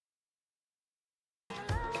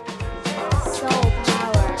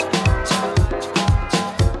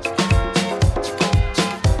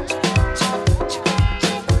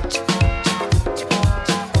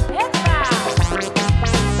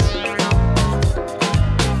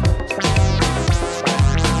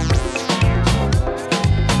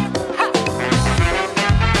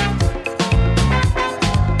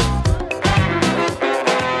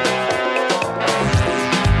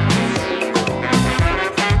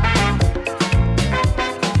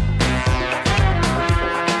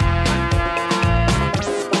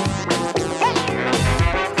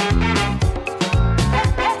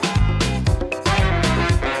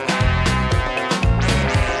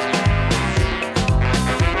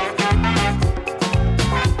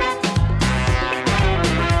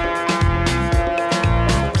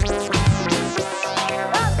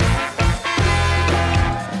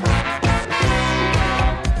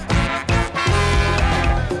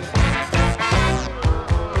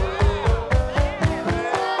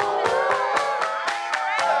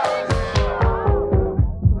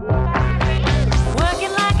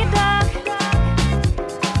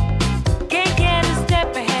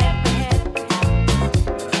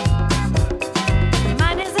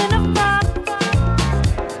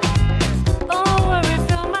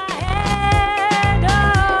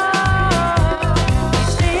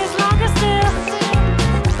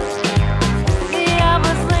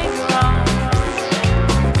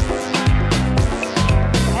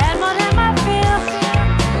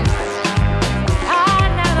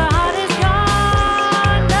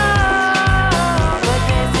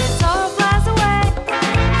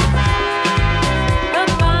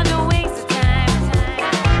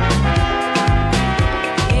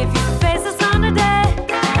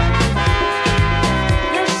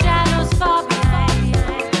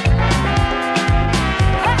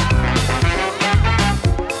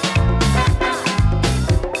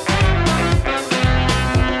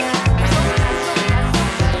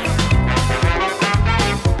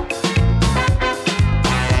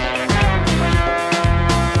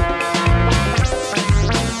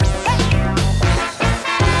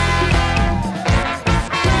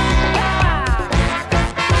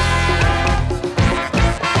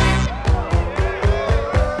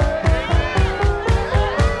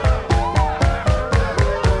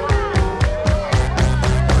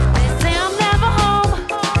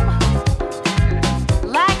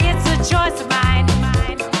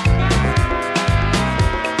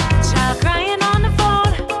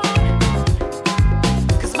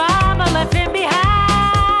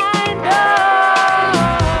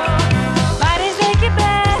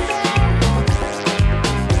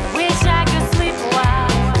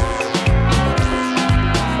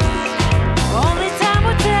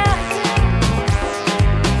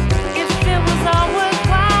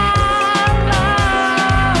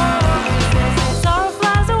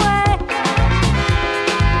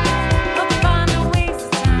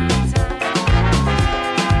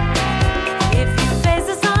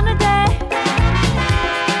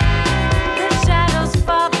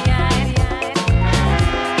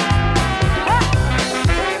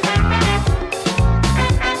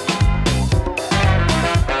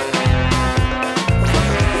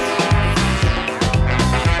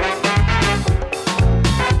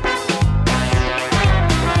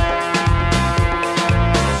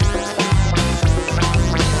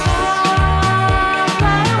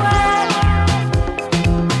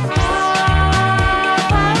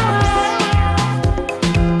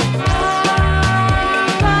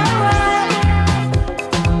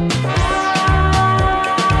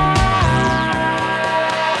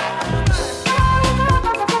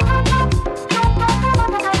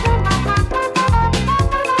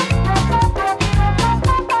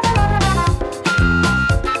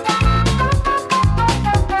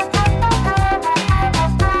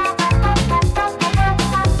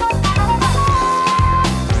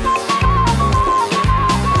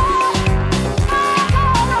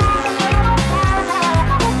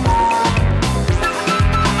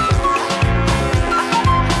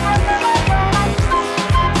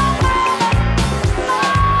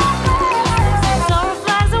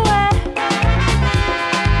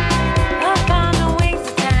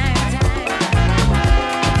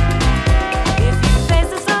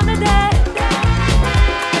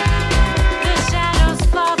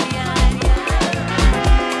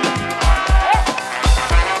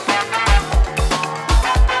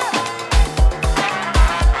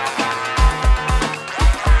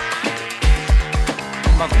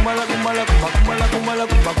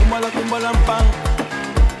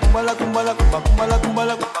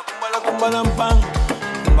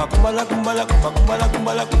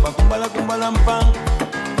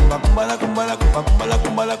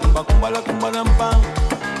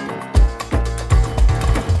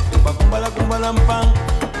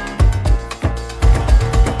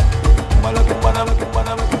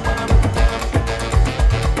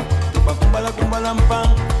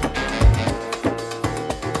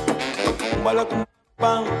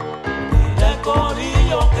Dile al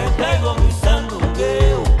corillo que traigo mi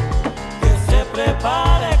sandungueo, que se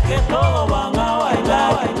prepare que todos van a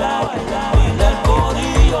bailar, bailar, bailar. Dile al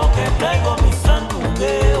corillo que traigo mi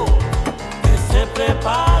sandungueo, que se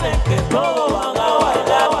prepare que todos van a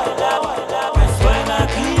bailar, bailar, bailar. Me suena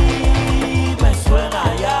aquí, me suena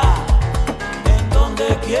allá, en donde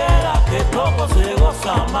quiera que todo se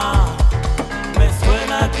goza más. Me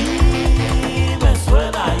suena aquí, me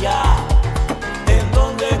suena allá,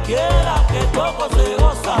 donde quiera que todo se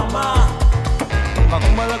goza más.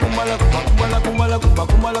 Kumbala kumbala kumbala kumbala kumbala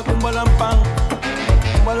kumbala kumbala pan.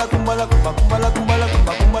 Kumbala kumbala kumbala kumbala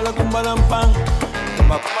kumbala kumbala pan.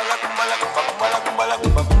 Kumbala kumbala kumbala kumbala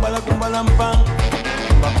kumbala kumbala pan.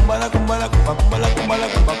 Kumbala kumbala kumbala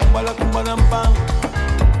kumbala kumbala kumbala pan.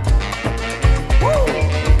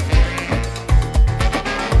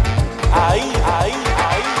 Ahí, ahí,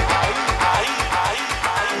 ahí, ahí, ahí, ahí,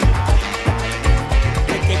 ahí.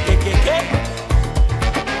 ¿Qué?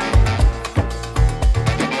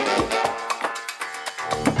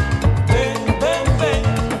 Ven, ven, ven,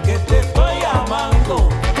 que te estoy llamando.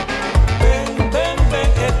 Ven, ven,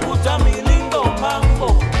 ven, escucha mi lindo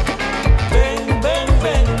mambo. Ven, ven,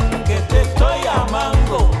 ven, que te estoy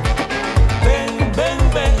llamando. Ven, ven,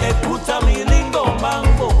 ven, escucha mi lindo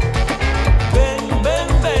mambo. Ven, ven,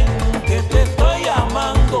 ven, que te estoy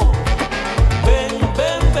llamando. Ven,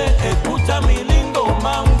 ven, ven, escucha mi lindo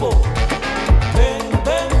mambo. Ven,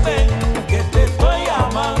 ven, ven, que te estoy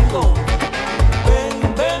llamando.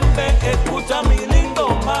 Ven, ven, ven, escucha mi lindo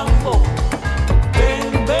mambo.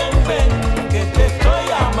 Ven, ven, ven, que te estoy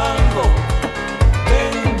llamando.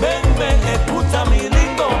 Ven, ven, ven, escucha mi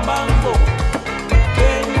lindo mambo.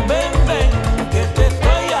 Ven, ven, ven, que te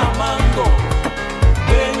estoy llamando.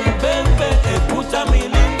 Ven, ven, ven, escucha mi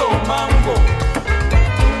lindo mambo.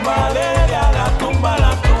 Valeria, la tumba,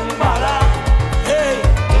 la tumbará. Hey,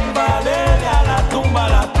 Valeria, la tumba,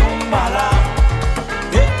 la tumbará.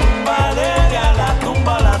 Hey, Valeria, la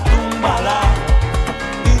tumba, la tumbará.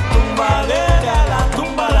 Y Valeria, la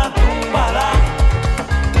tumba, la tumbará.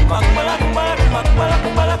 Macumbala, cumbala, cumbala,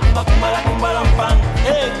 cumbala, cumbala, cumbala, pan.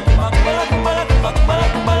 Hey, macumbala, cumbala, cumbala,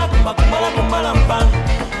 cumbala, cumbala, cumbala, pan.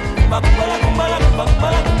 Macumbala, cumbala,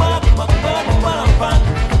 cumbala, cumbala, cumbala, cumbala, pan.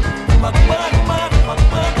 Macumbala, cumbala,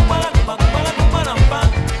 cumbala, cumbala, cumbala, cumbala, pan.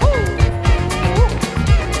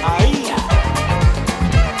 Ahí,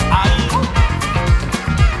 ahí.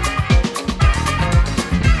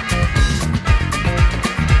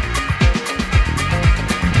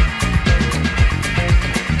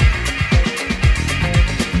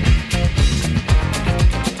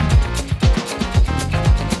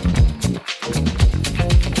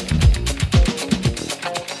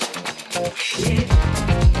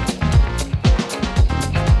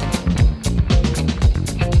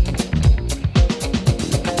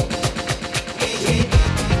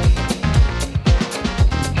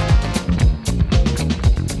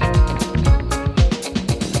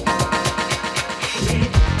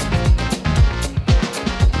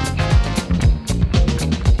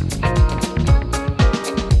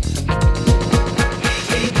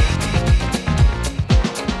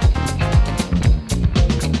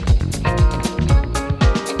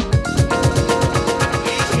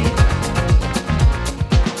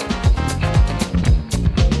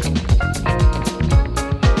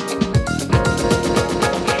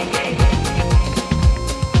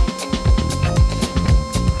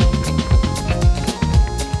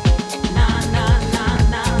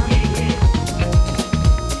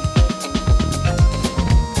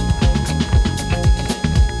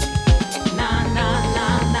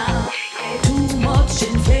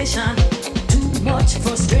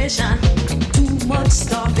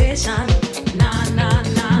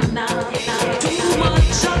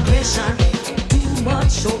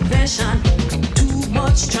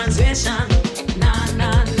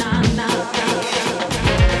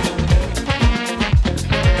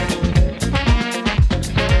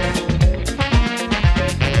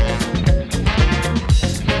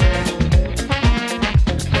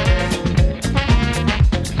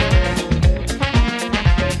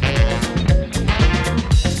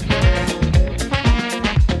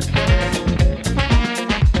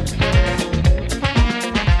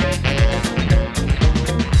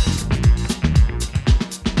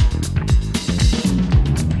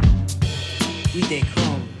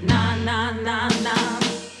 Na na na na.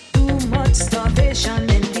 Too much starvation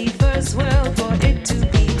in the first world for it to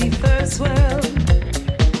be the first world.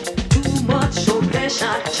 Too much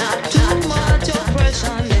oppression, too much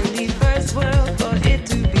oppression in the first world for it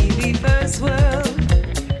to be the first world.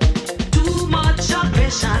 Too much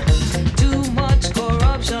oppression, too much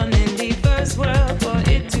corruption in the first world for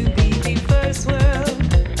it to be the first world.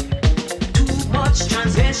 Too much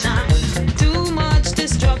transgression, too much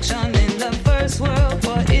destruction in the first world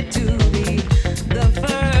for it to be the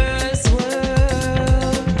first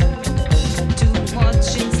world. Too much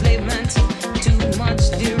enslavement, too much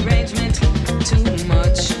derangement, too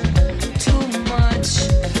much, too much,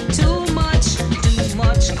 too much.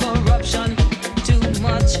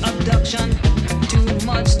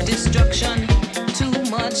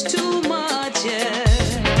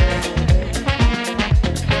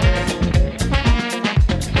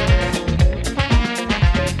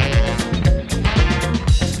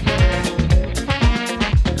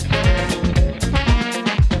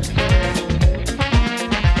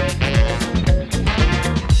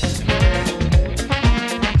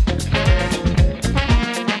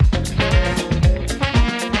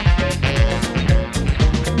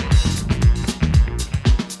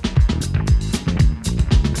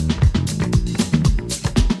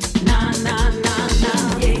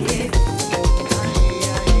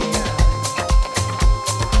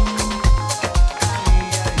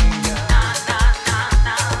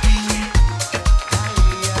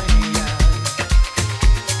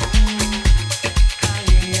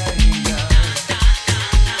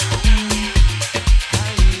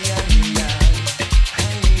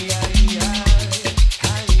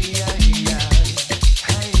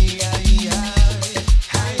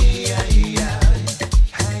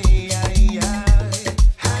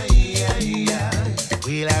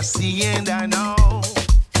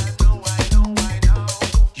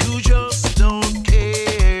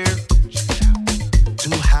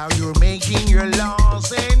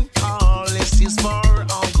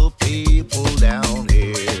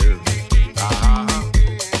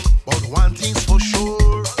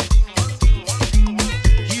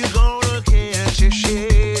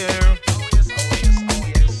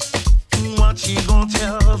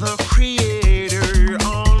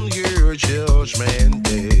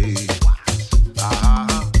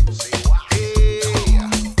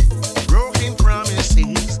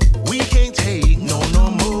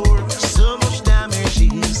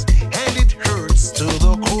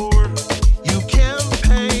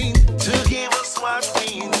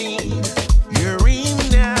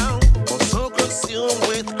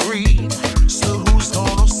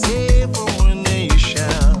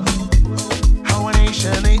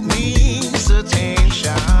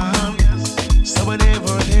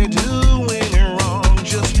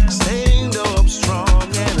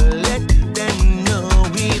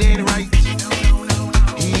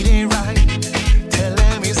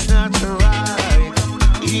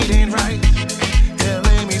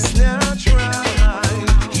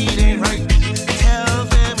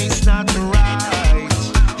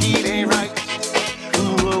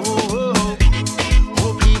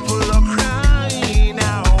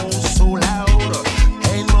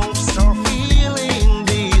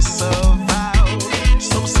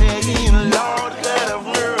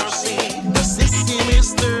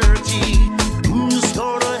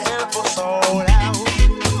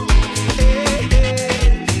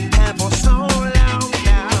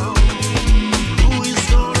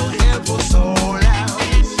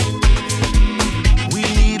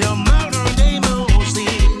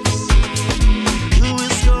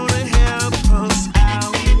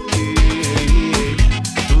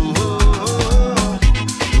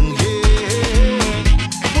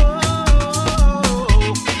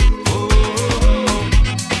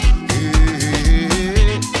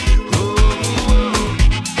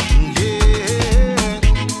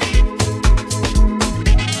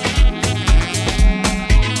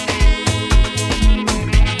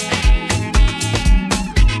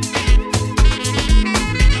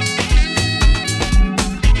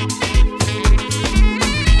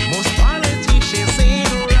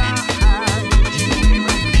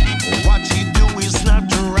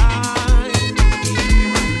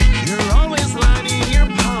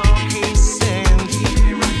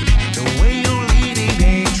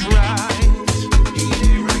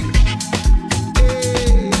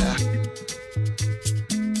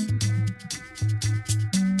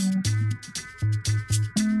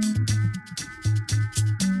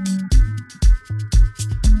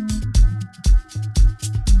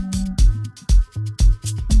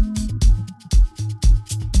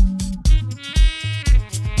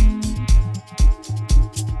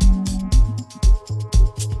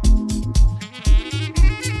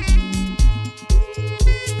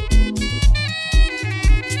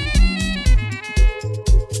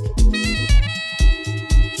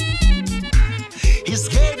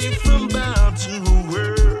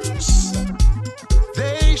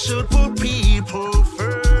 should put people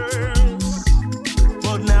first.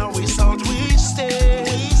 But now we thought we stay.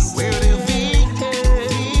 We're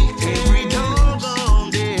defeated. Every doggone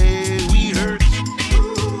day we hurt.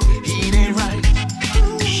 It ain't right.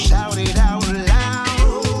 Shout it out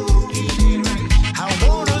loud. It ain't right. I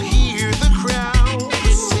wanna hear the crowd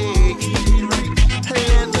say it ain't right.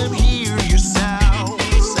 Let them hear your sound.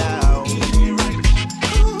 It ain't right.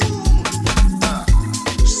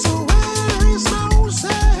 So where is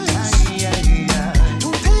Moses?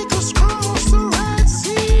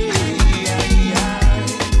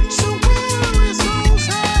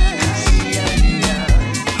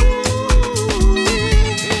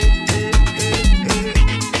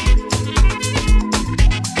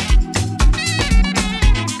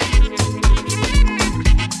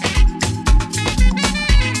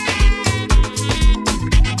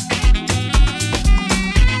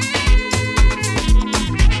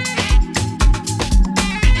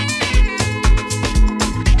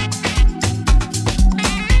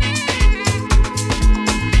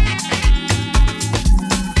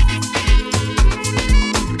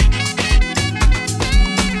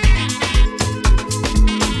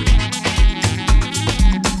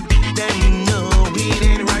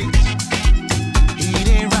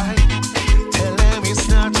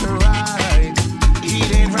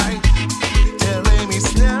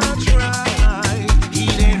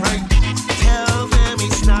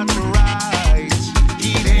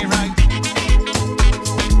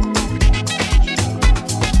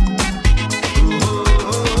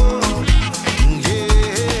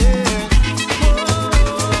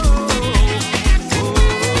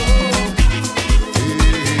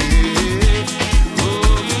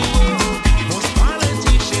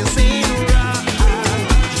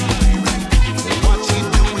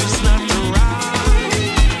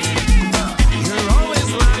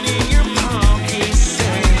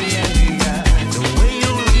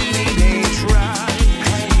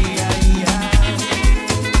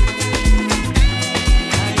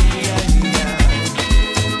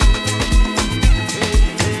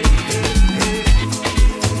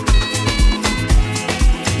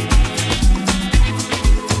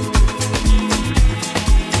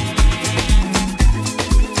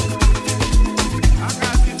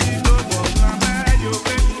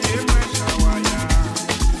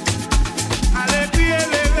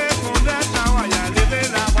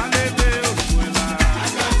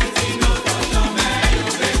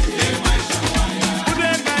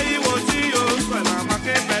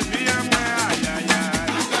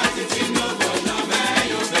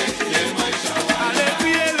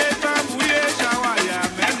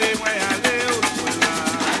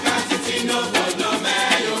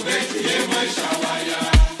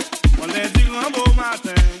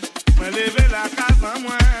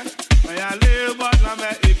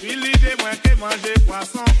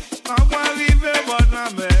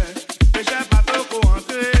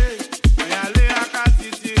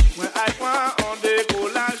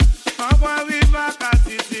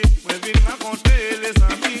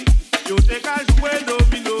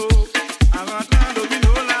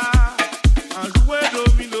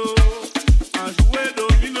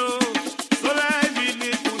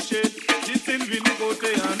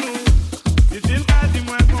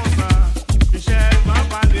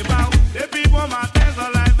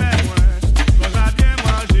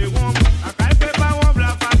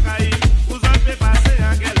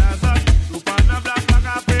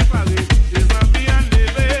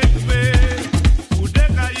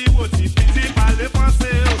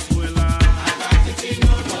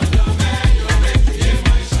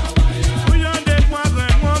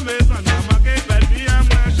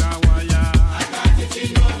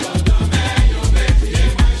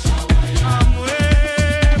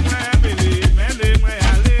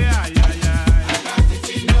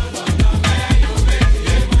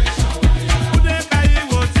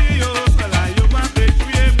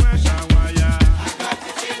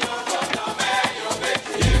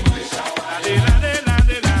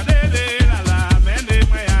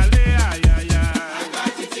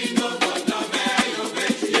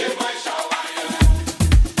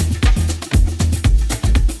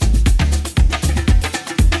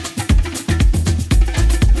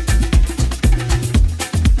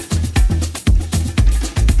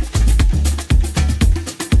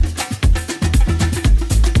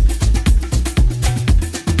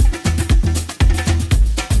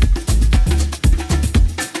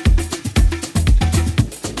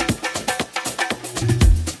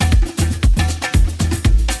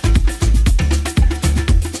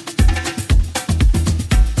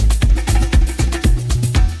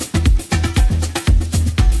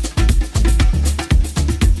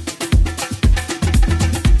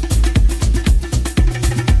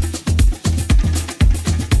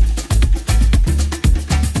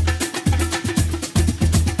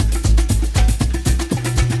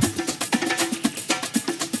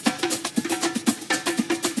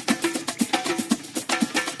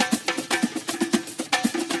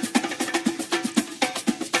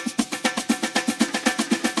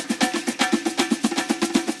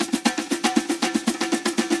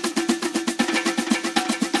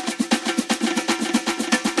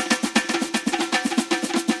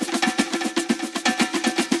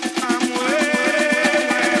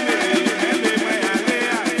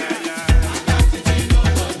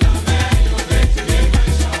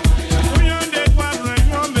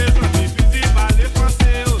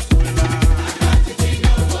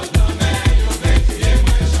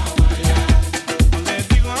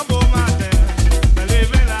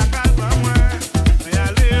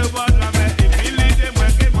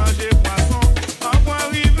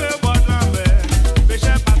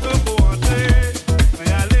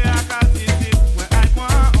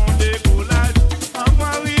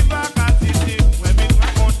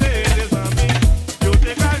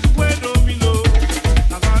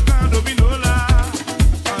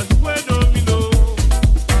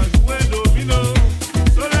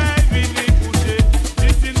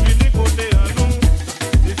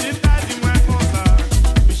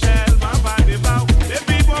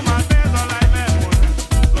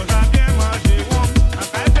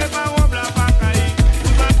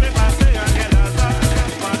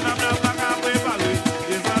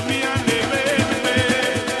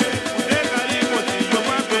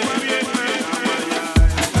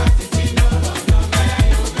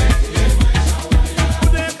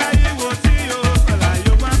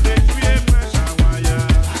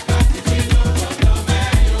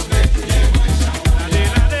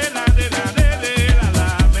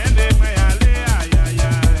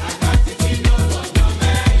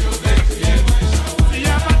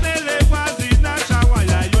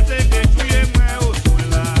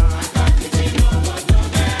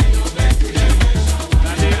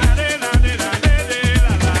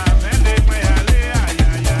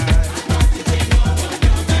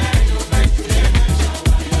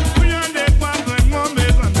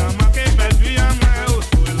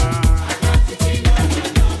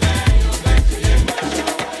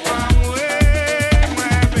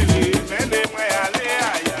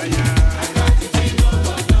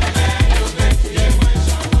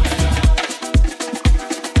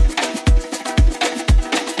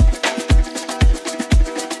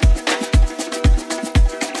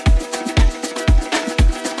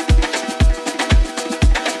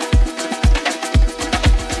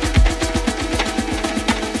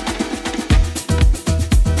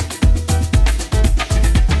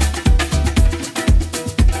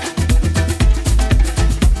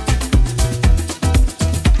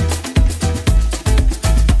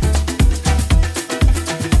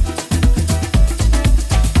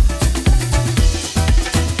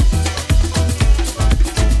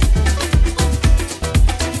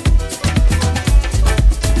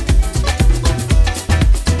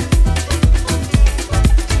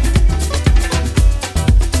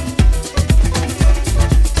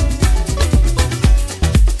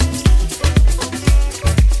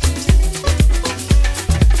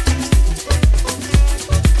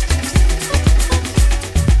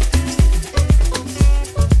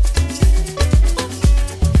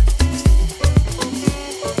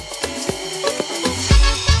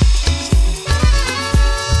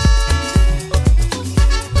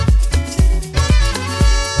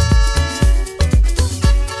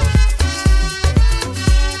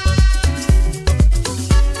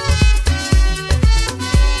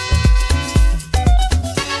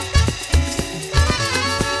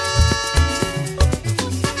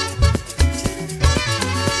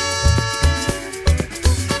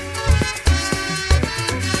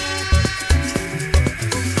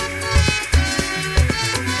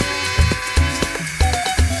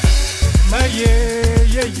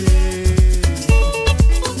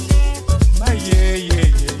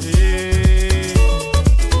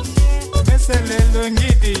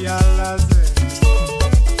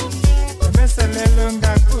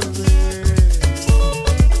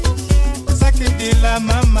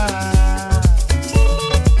 mama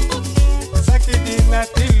sakidi la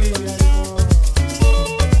tilia yo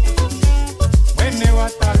mwene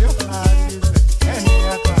watalio hadize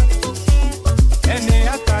ene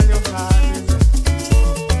atalio hadize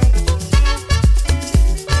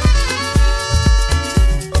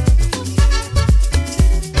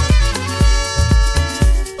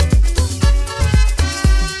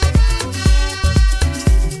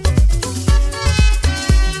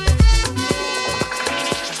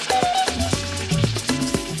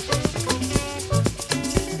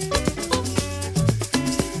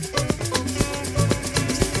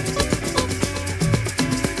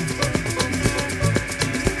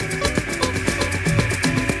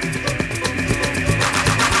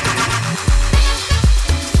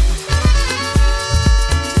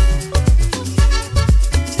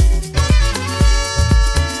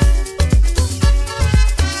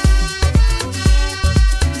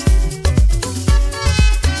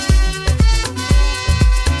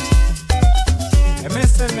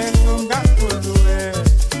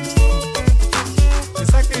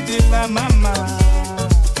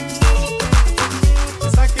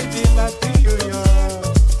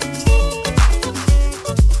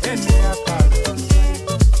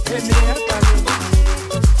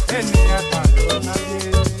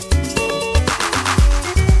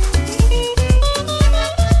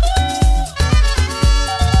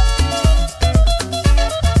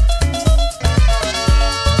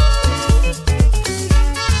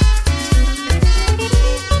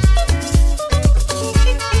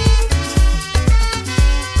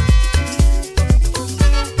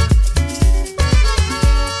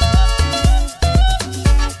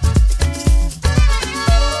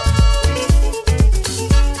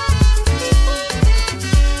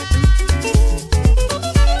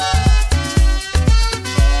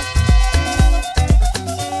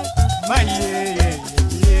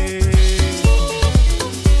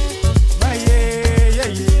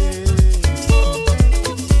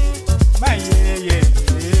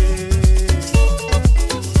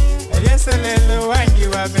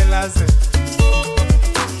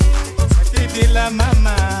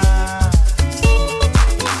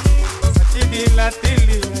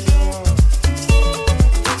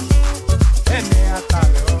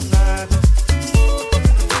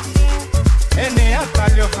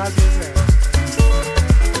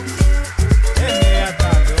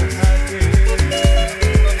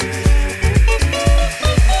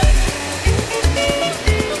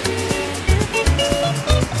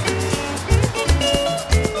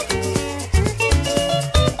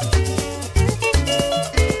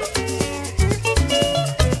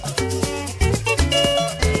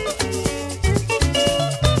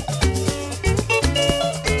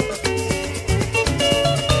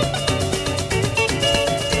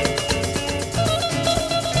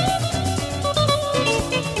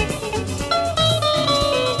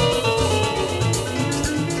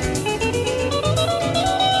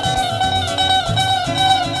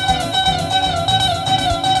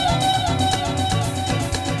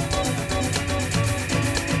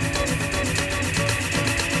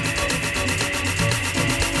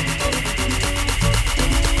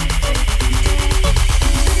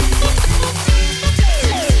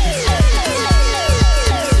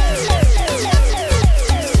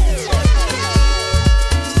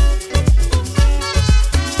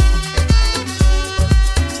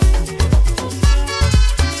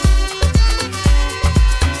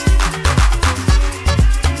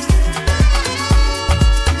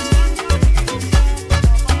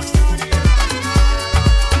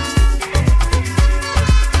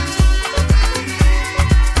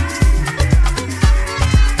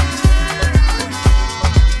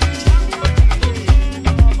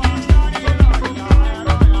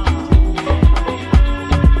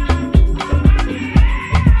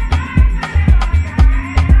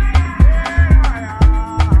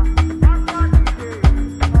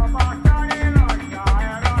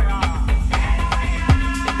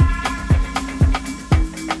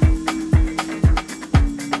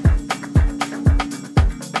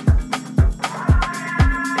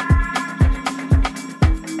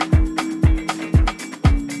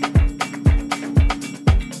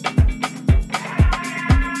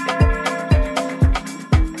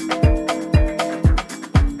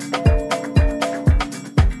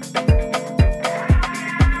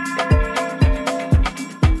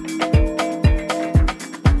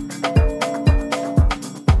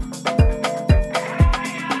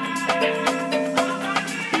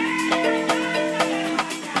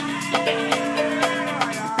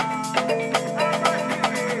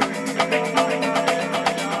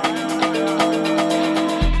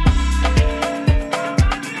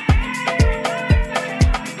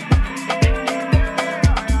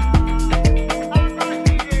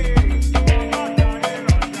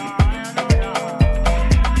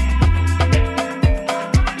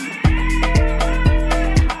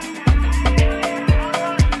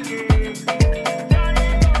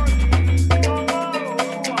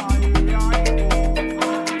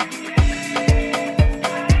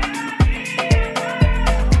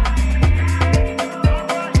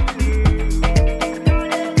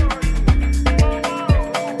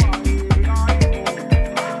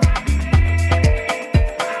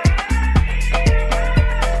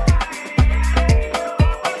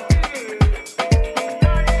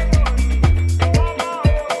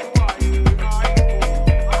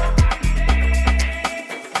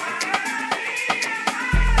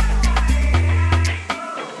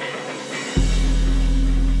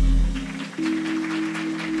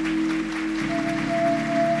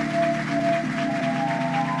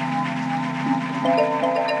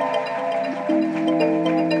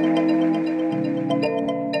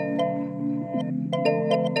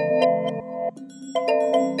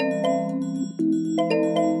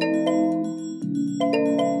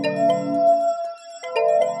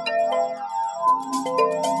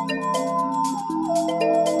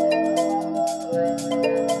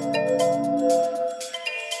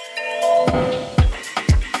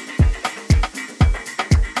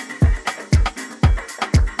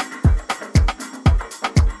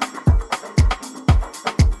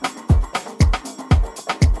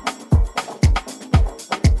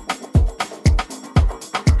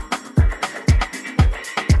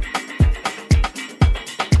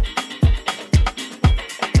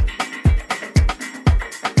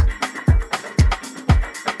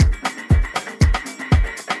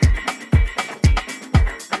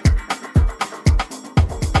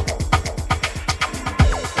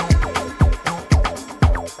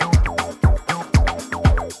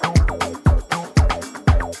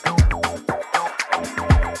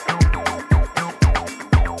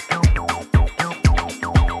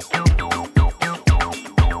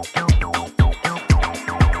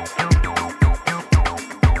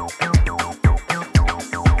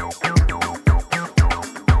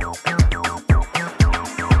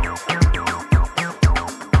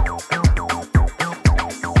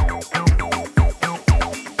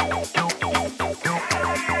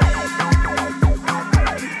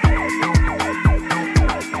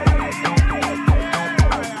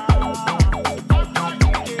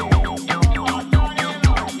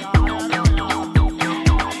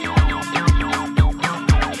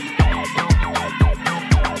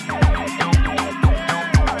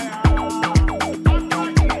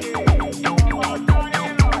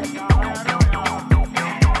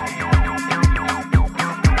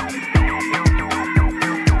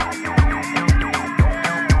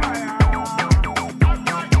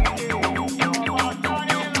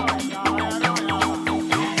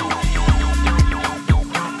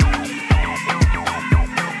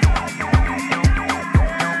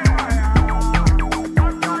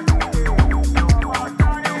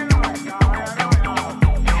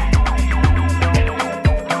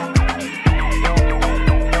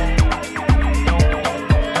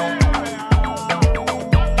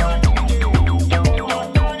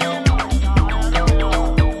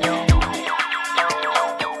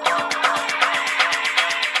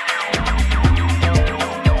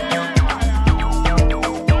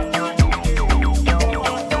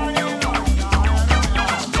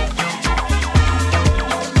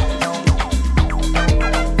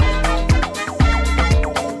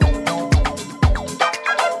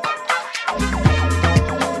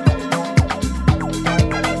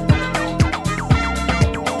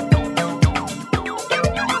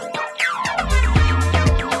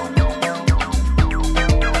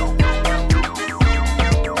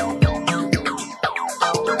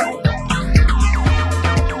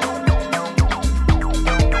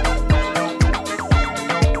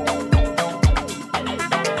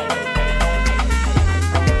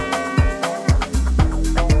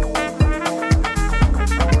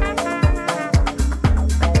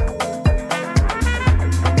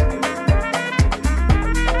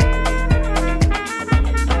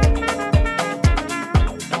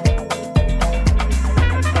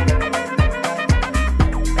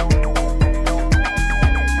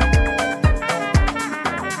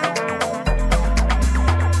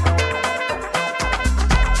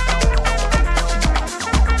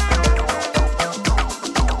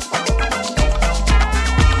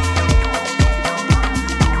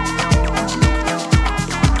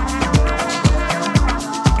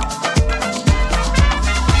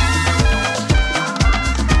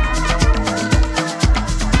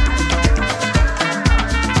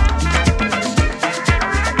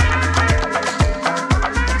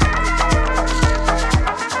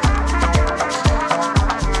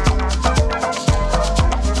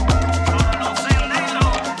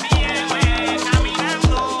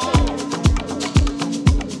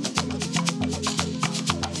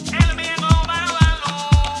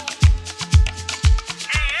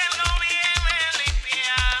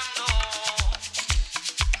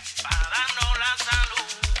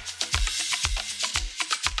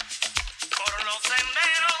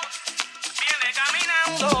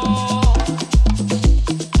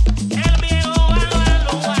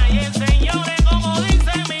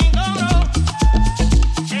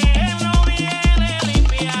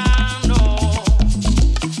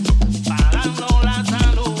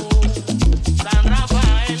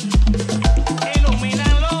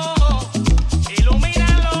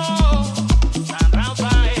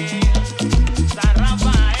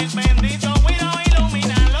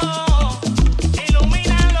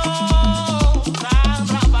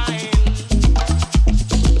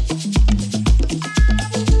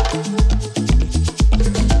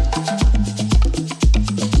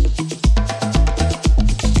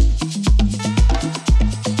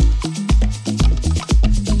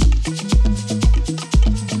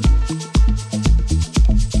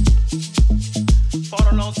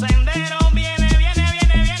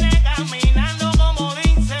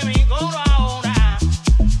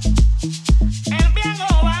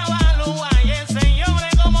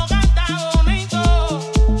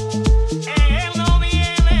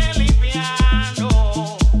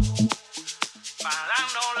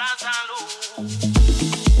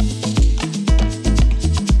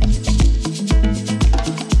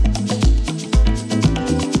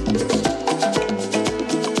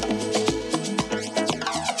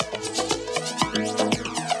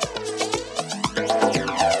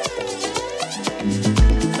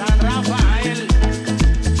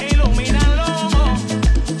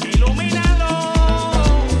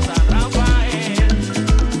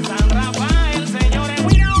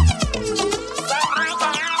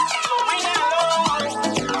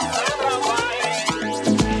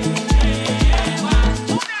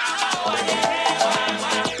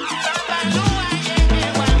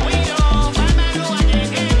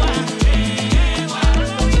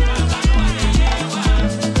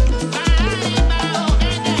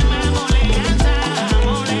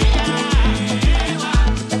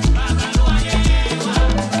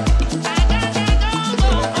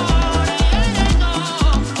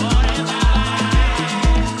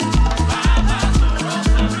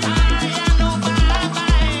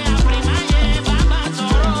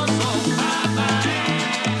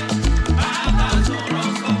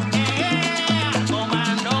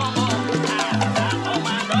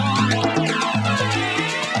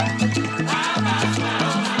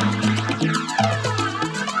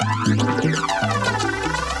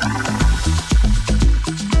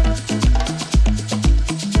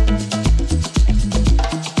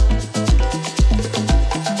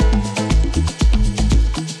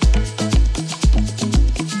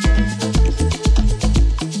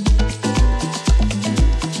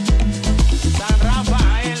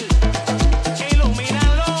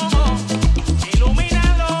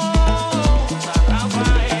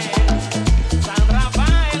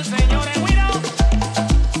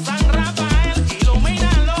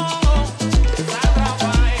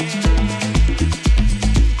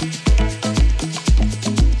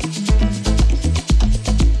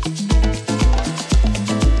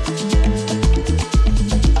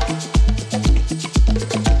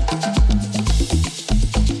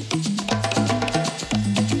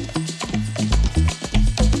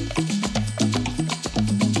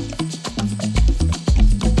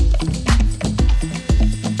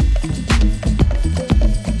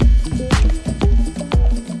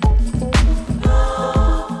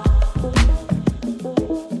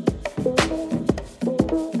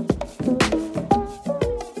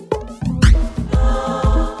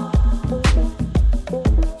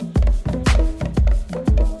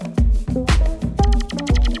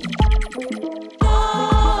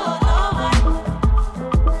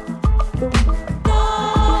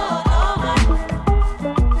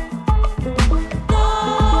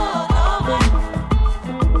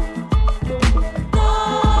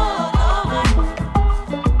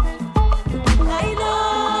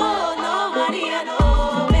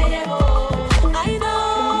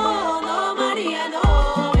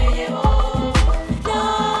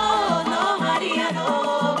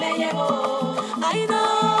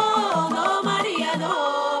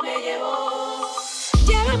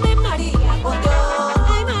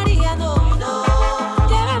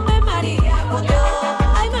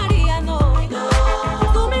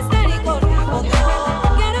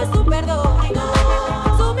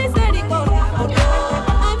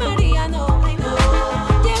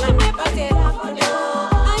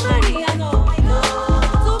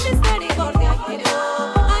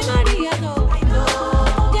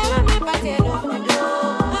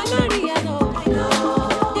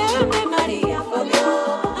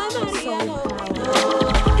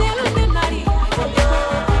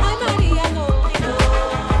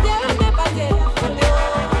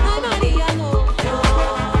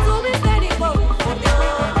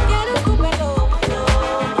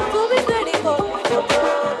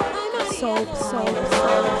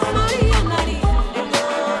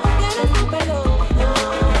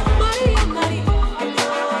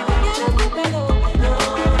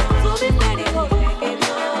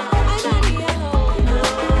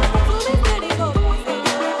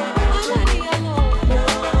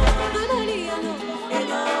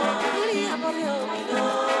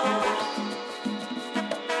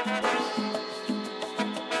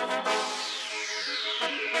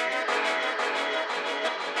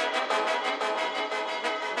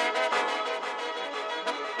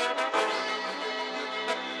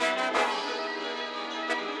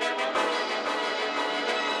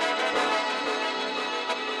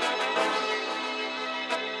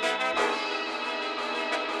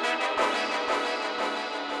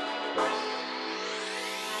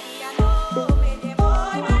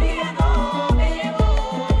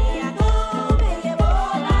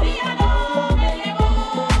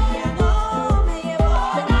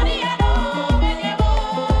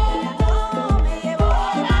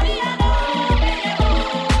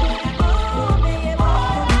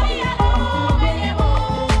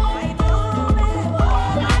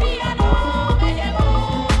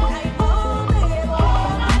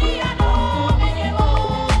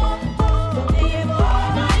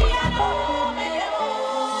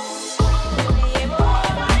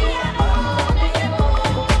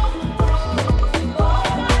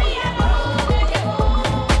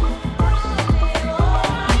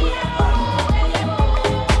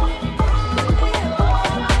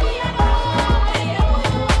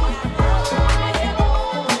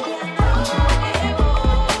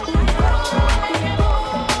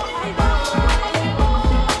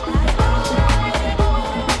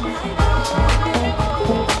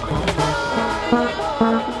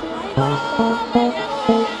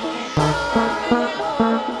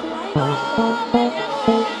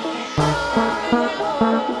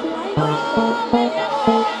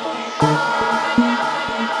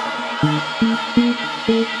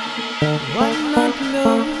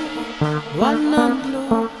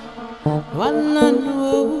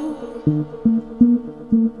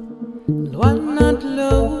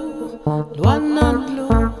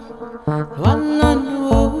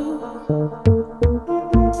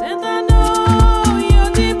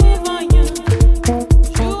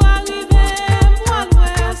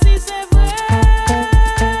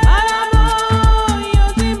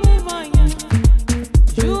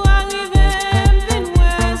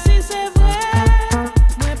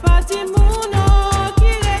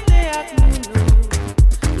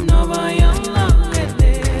Nova young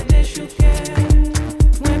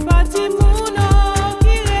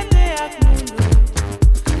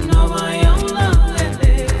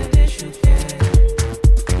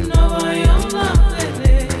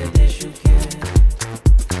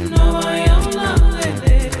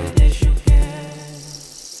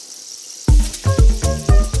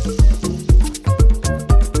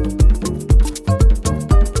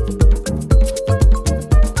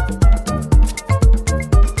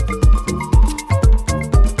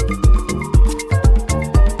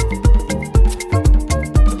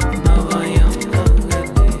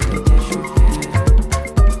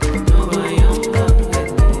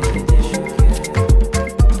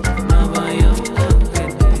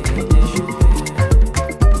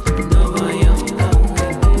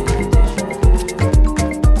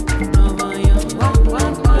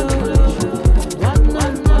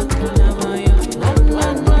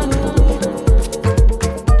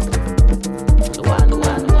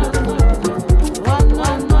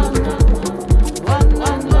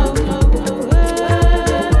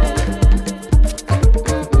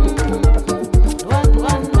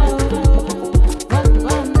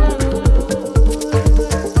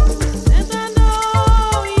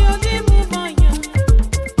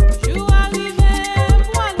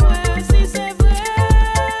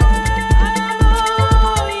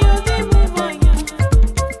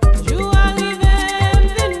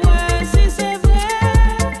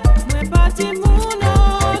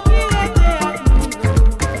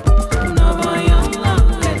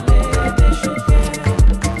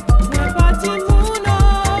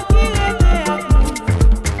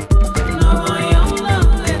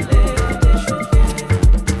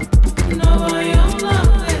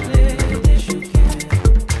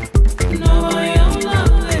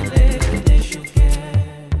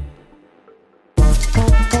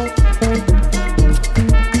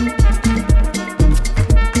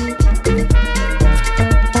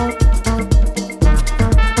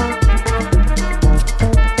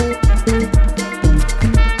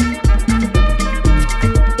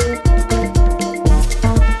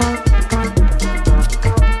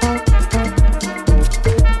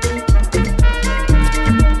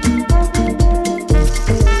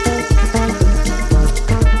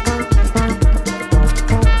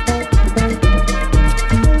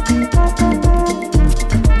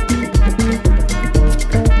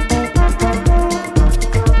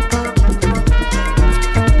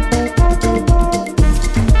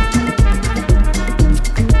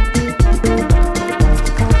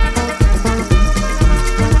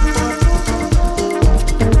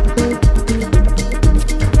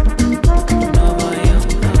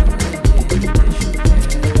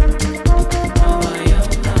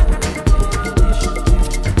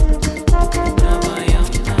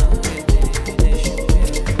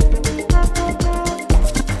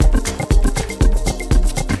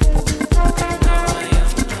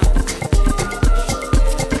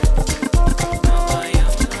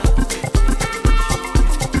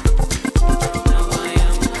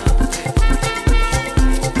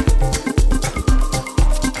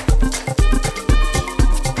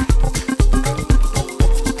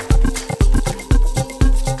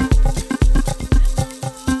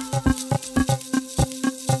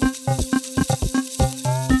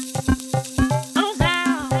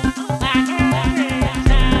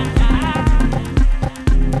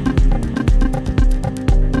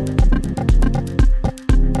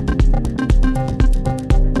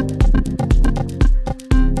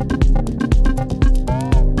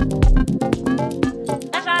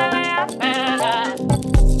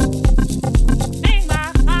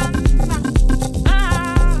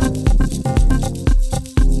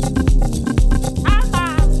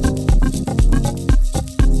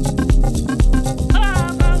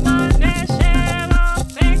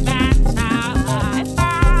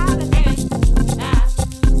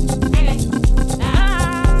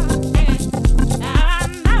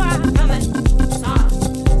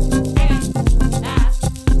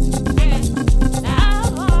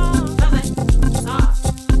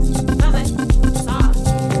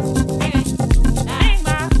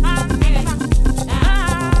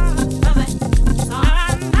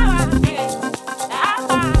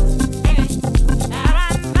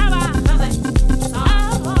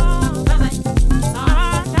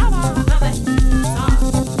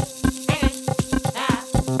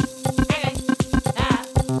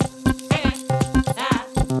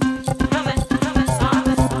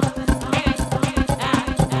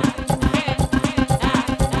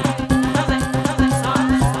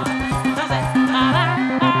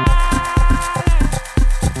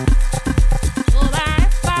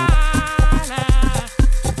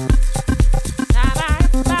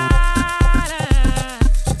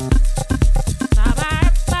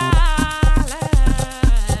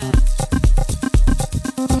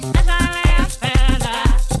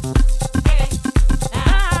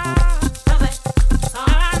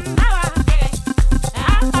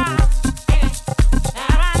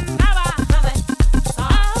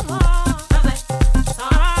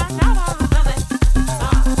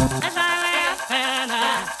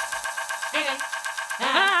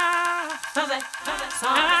Cut.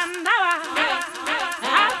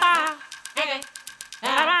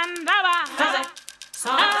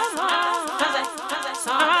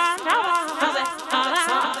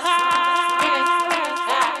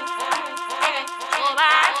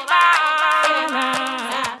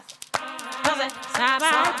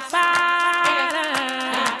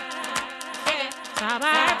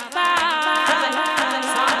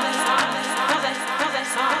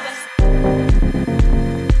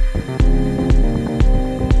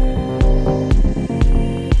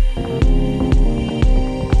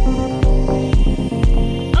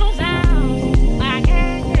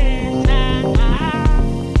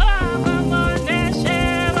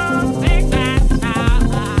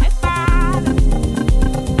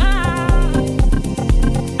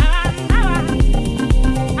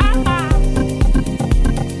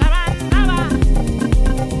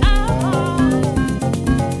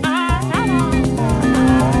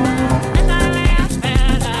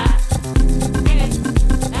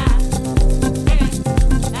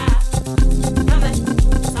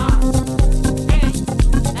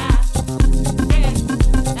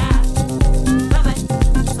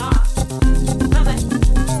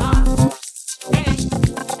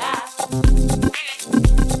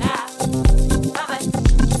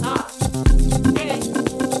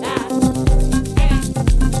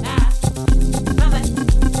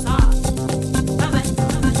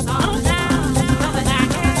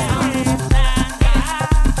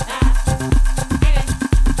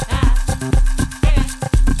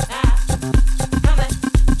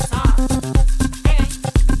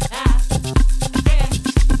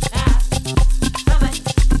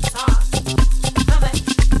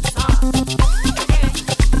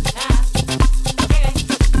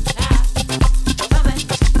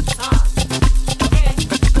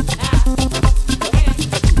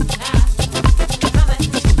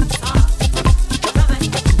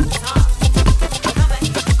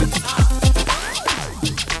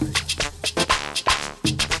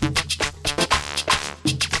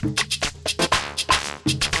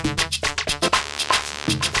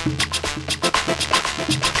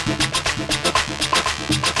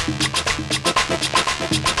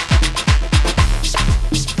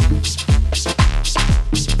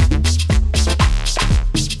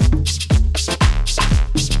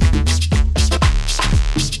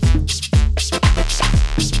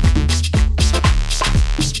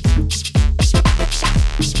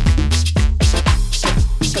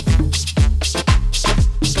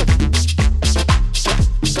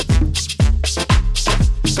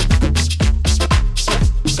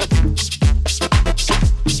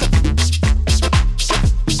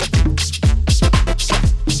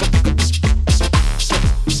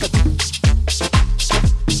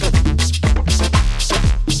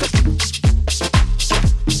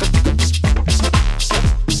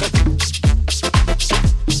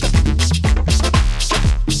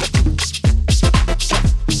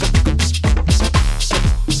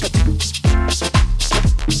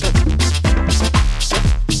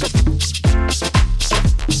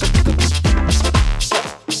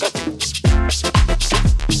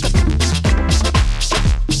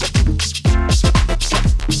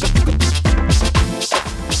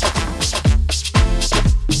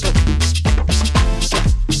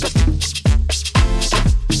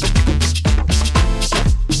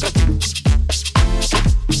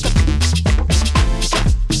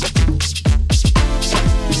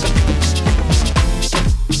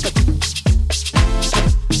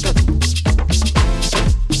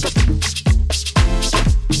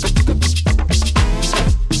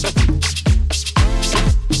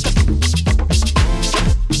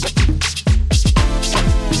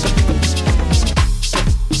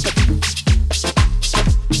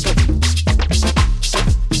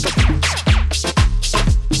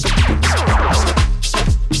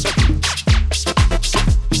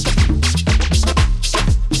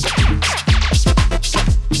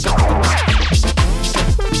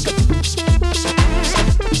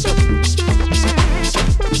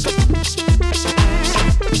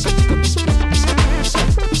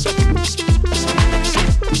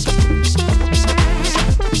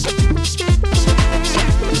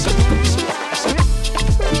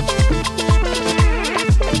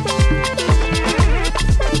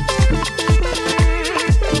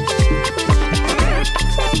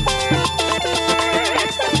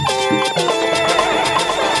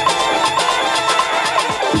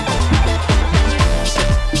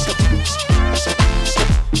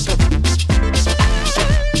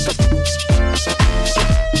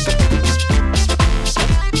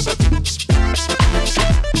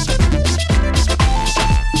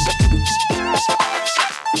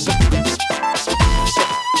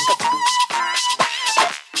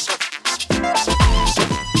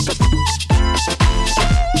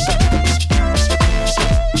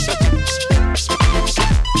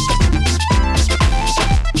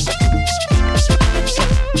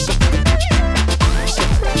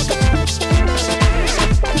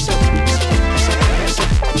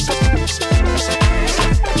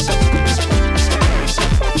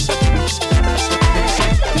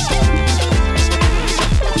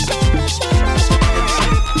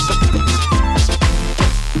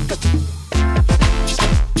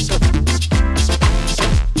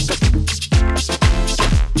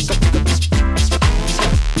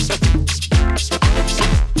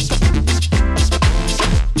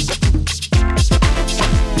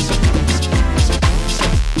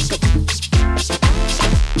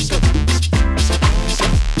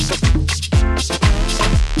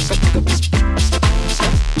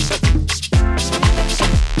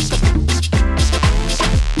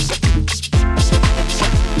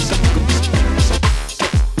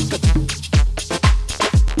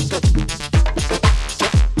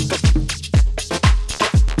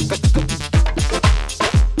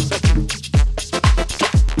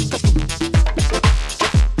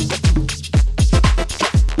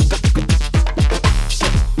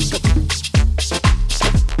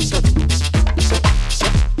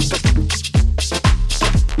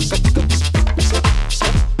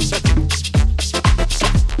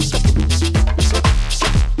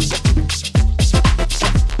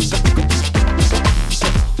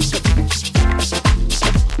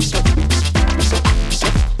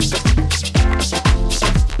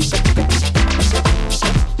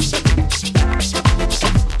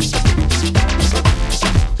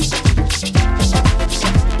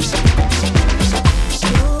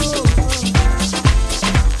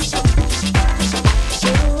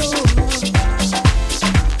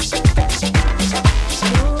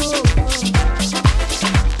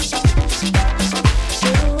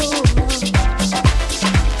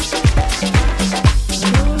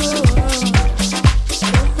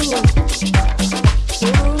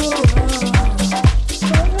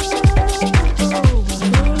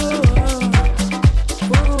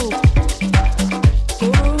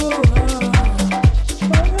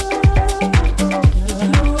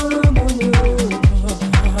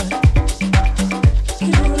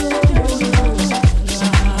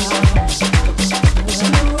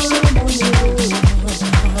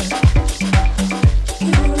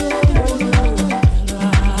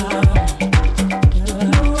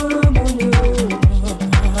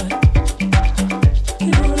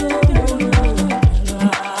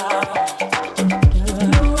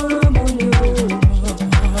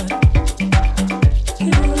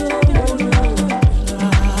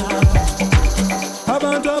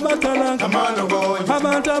 Kamalo boy.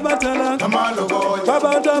 Abanta batala. Kamalo boy.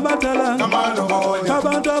 Abanta batala. Kamalo boy.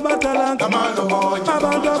 Abanta batala. Kamalo boy.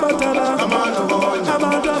 Abanta batala. Kamalo boy.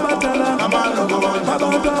 Abanta batala.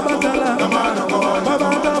 Kamalo boy.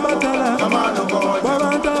 Abanta batala. Kamalo boy.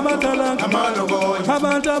 Abanta batala. Kamalo boy.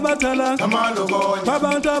 Abanta batala. Kamalo boy. Abanta batala. Kamalo boy.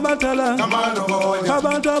 Abanta batala. Kamalo boy.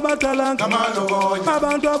 Abanta batala. Kamalo boy.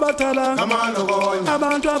 Abanta batala. Kamalo boy.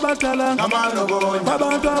 Abanta batala. Kamalo boy.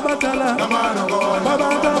 Abanta batala. Kamalo boy.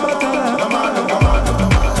 Abanta batala. Kamalo.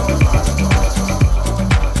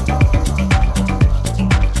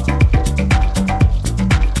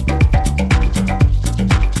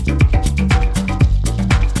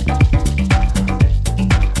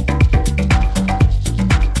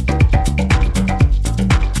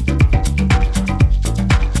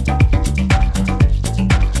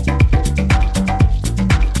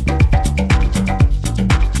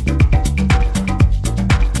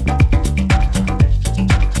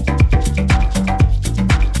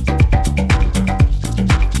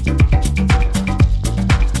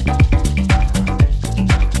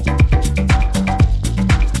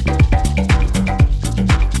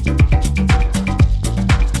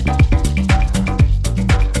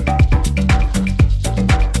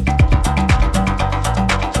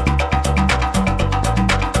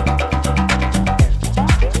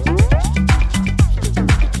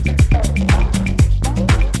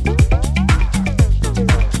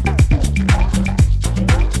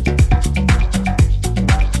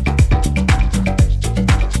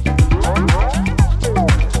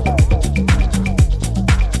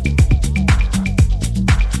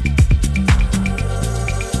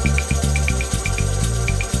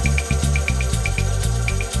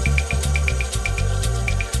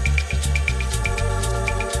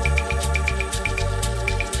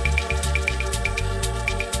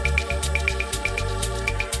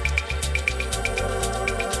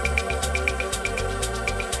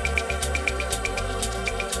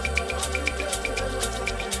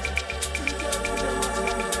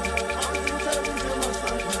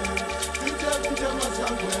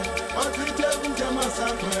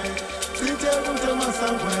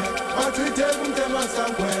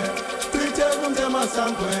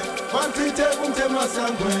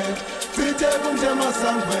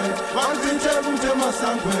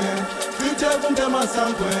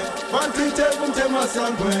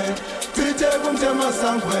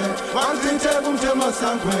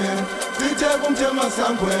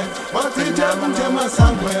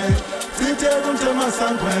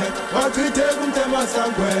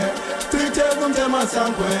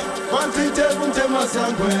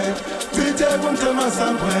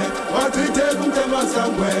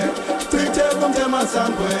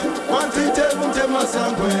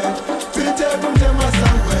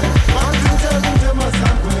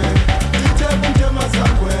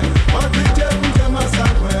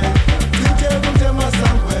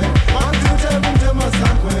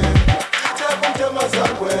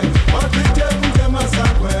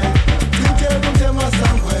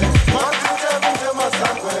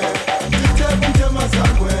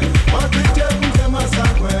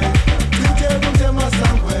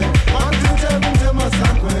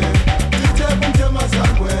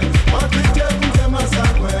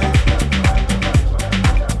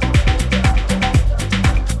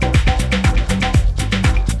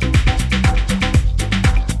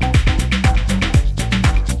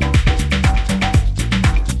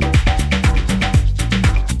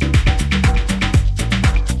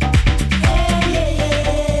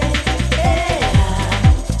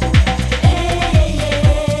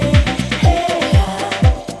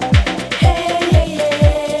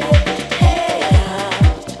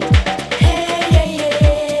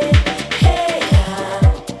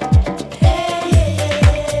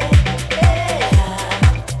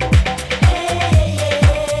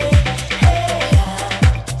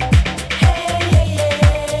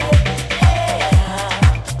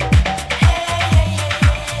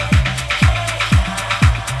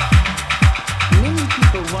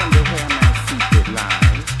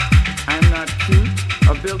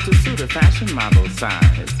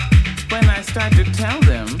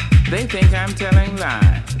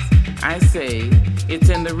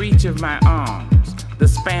 Of my arms, the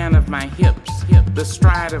span of my hips, the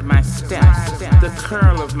stride of my steps, the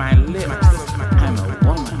curl of my lips. I'm a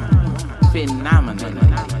woman, phenomenally.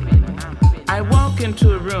 I walk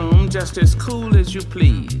into a room just as cool as you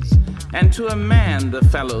please, and to a man the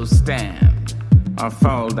fellows stand or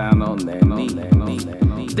fall down on their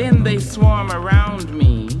knees. Then they swarm around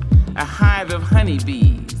me, a hive of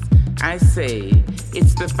honeybees, I say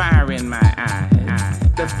it's the fire in my eyes,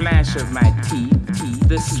 the flash of my teeth,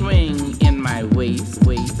 the swing in my waist,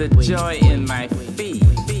 the joy in my feet.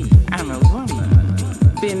 I'm a woman,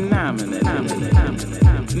 phenomenally.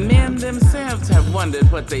 Men themselves have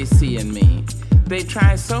wondered what they see in me. They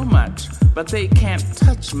try so much, but they can't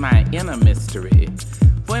touch my inner mystery.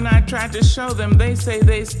 When I try to show them, they say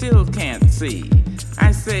they still can't see.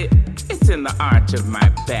 I say, it's in the arch of my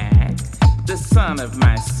back, the sun of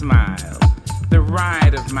my smile, the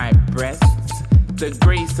ride of my breasts, the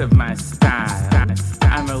grace of my style.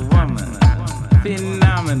 I'm a woman,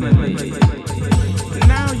 phenomenally.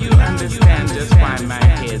 Now you understand just why my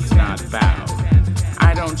head's not bowed.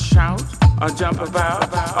 I don't shout or jump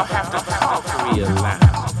about or have to talk real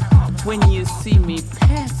loud. When you see me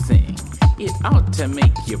passing, it ought to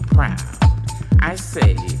make you proud. I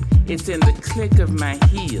say it's in the click of my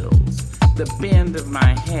heels, the bend of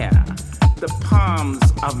my hair, the palms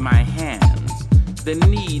of my hands, the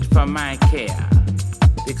need for my care.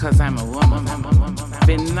 Because I'm a woman,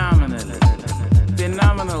 phenomenal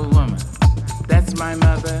woman. That's my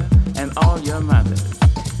mother and all your mothers,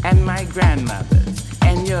 and my grandmothers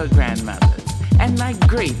and your grandmothers, and my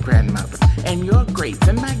great grandmothers, and your greats,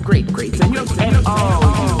 and my great greats, and your and all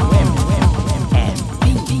you women. And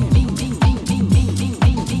ding ding ding ding ding ding ding ding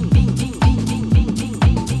ding ding ding ding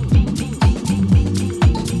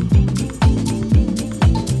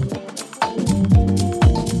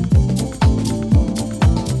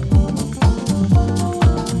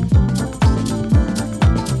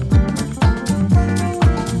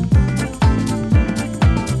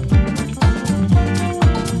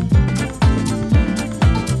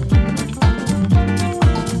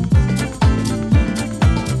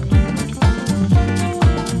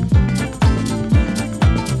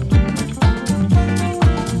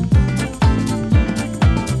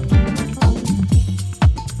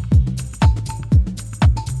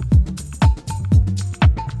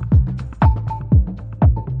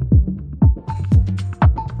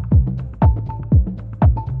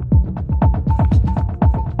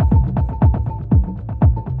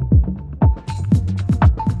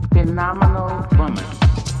phenomenal woman.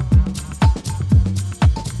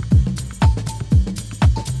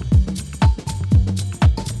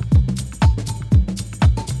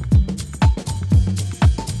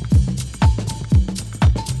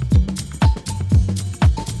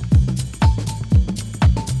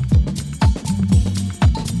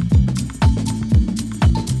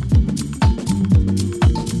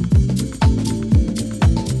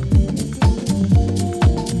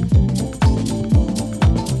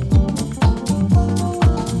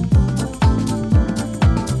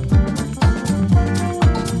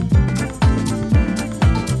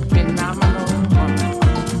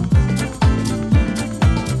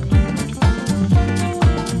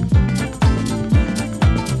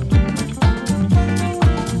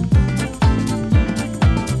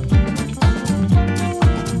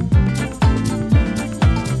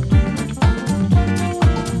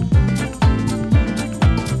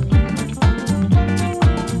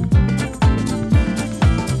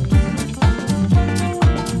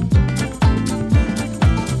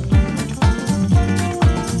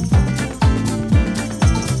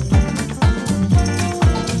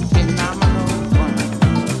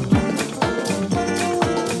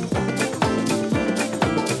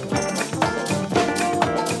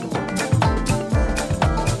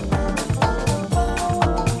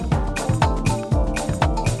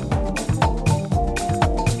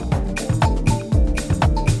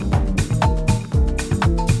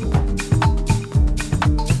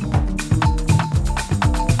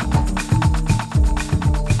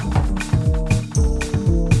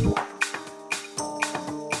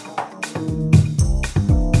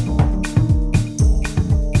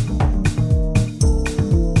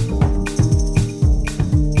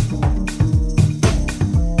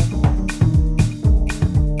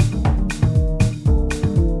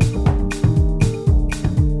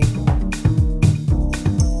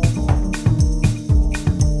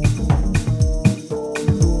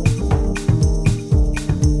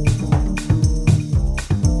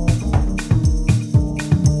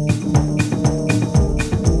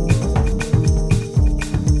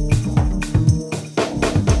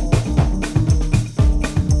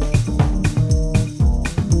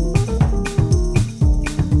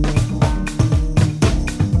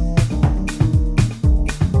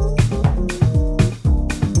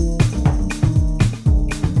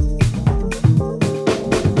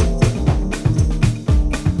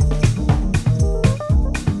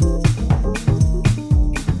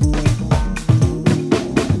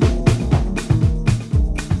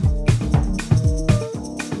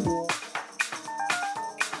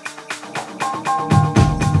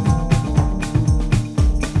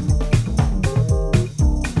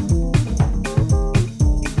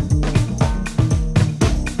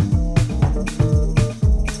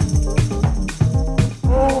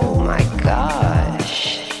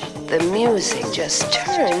 just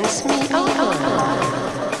turns me on.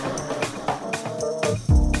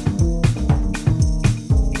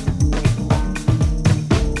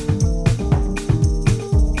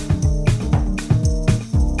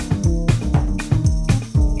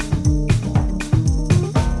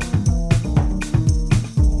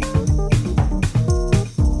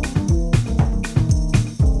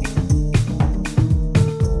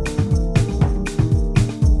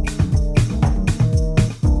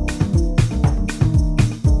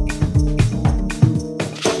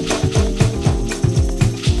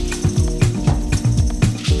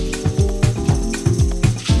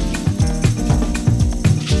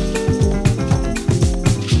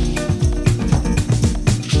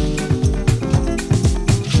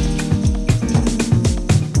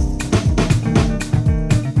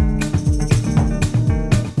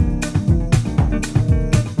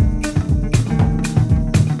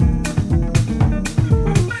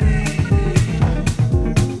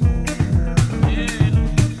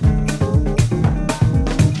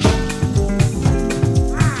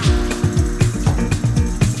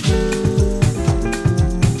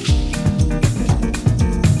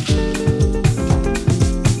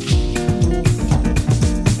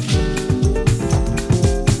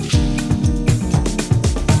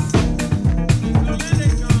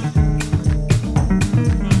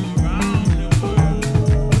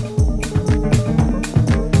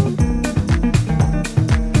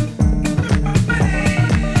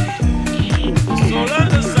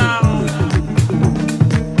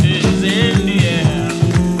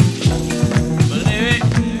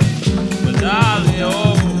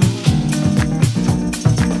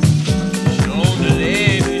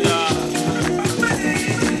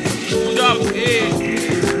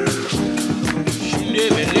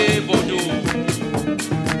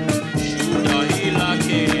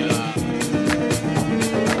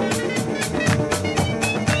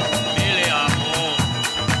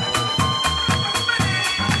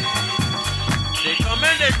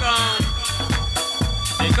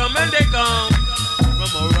 They come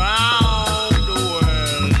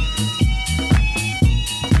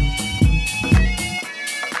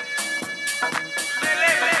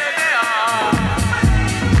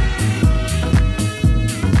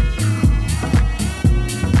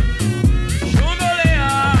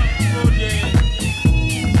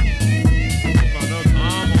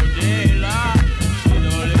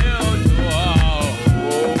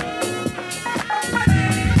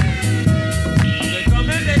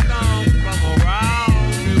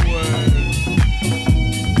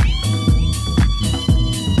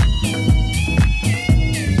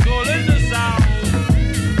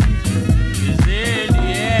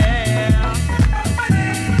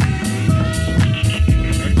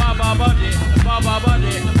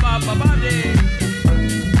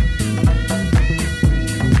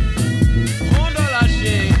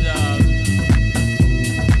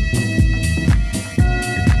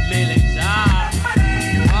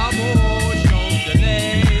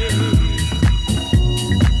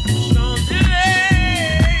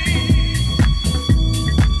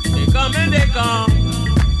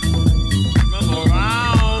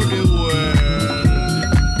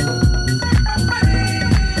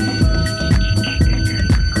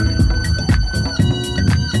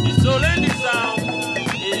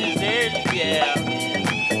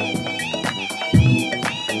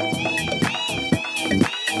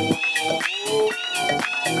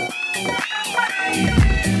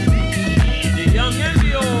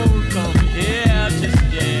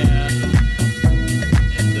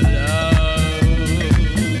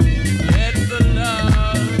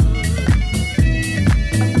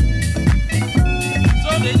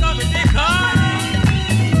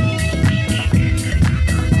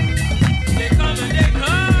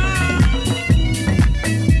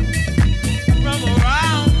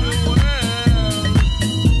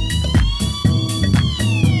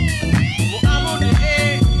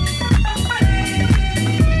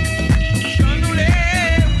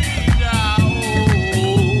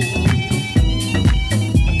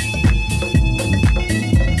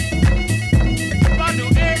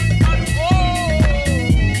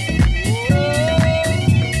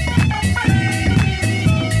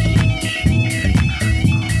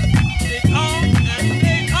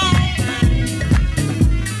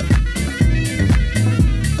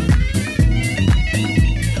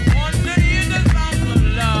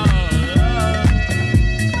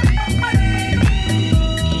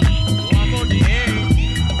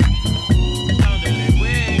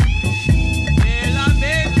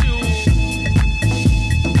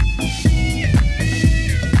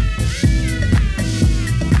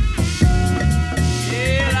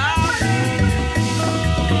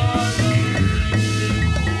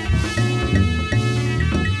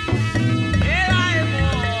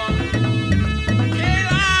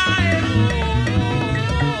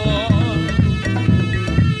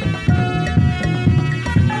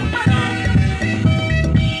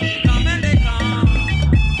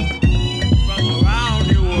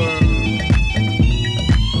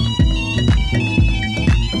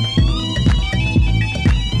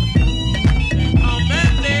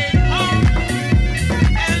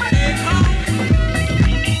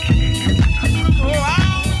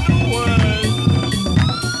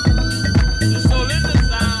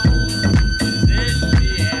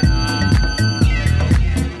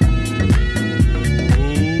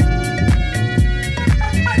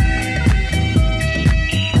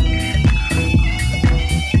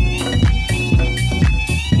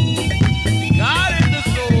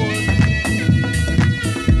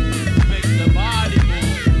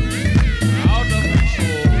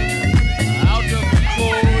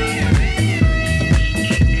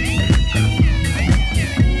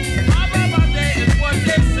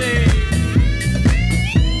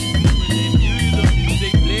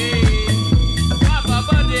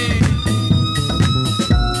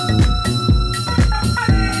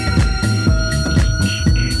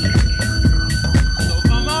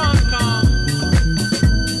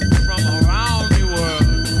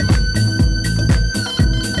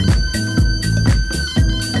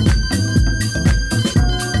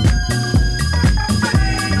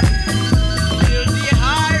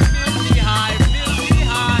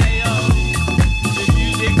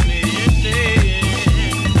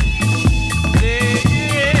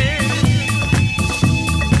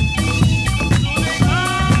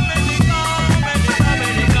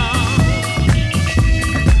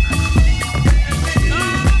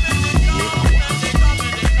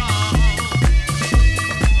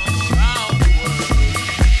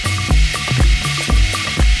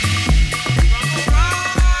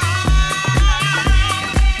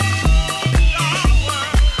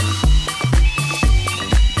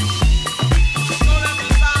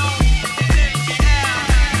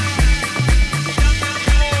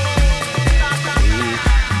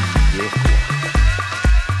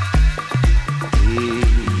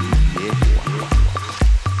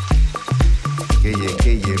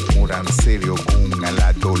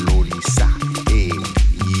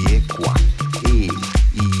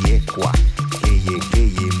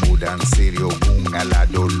mudanserio bunga la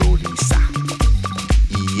dolorisa.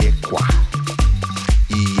 Iekwa,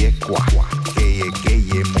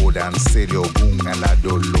 keye mudanserio bunga la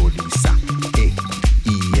dolorisa.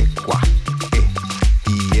 Iekwa,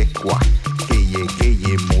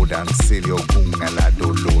 keye mudanserio bunga la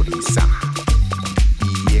dolorisa.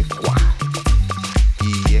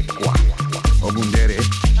 Iekwa, ogundere,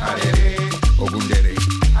 arere, ogundere,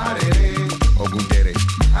 arere, ogundere,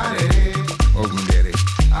 arere, ogundere,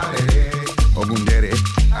 arere, ogundere,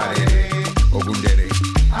 arere, ogundere,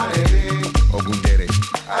 arere, ogundere,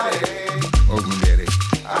 arere, ogundere,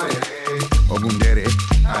 arere, ogundere,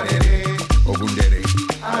 arere, ogundere,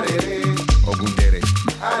 arere, ogundere,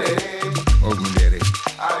 arere, ogundere,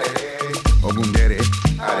 arere, ogundere,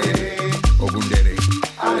 arere, ogundere,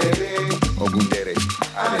 arere, ogundere,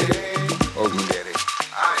 arere, ogundere,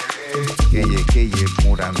 arere. Keye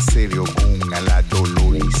muranserio gunga la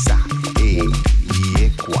dolorisa.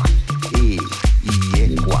 Iekwa,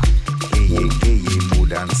 keye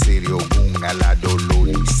muranserio gunga la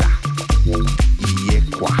dolorisa.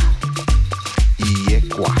 Iekwa,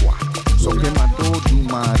 sokemado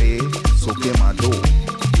dumare, sokemado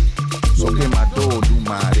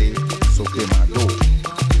dumare, sokemado.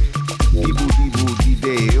 Dibu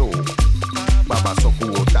dideo, baba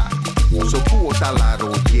sokuota la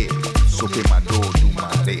roye, sokemado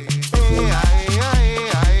dumare.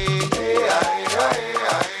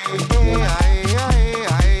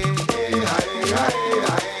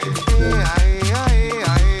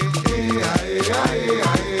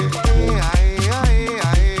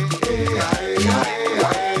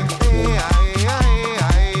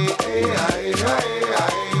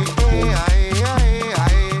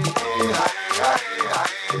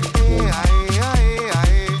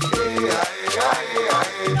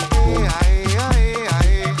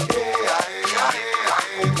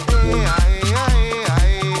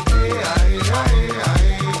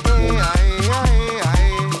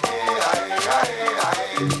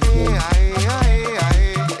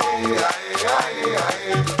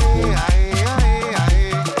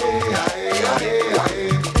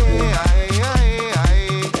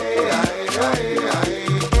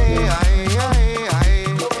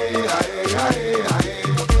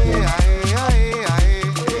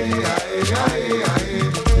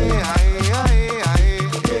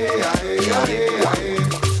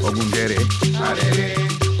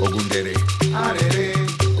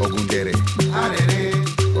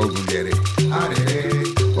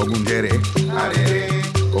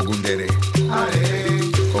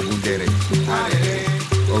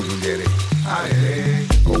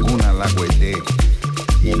 Oguna lagwede,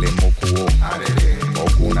 ile mokuo.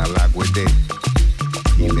 Oguna lagwede,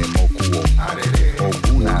 ile mokuo.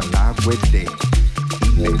 Oguna lagwede,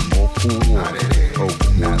 ile mokuo.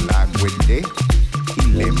 Oguna lagwede,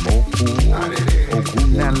 ile mokuo.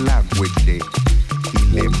 Oguna lagwede,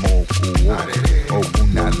 ile mokuo.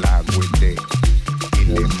 Oguna lagwede,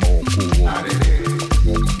 ile mokuo.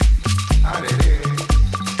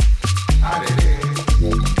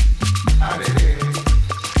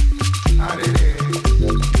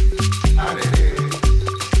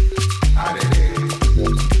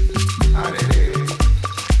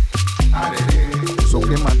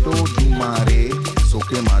 Sokemado dumare,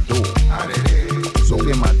 sokemado.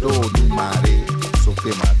 Sokemado dumare,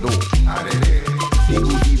 sokemado.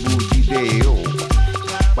 Dibu dideo,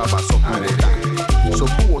 baba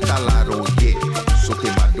sokuota la roye,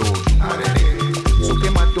 sokemado dumare.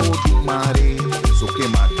 Sokemado dumare,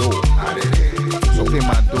 sokemado.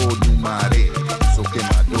 Sokemado dumare,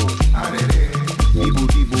 sokemado. Dibu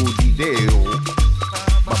dideo,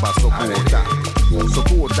 baba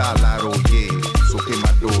sokuota la roye,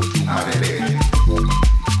 sokemado dumare.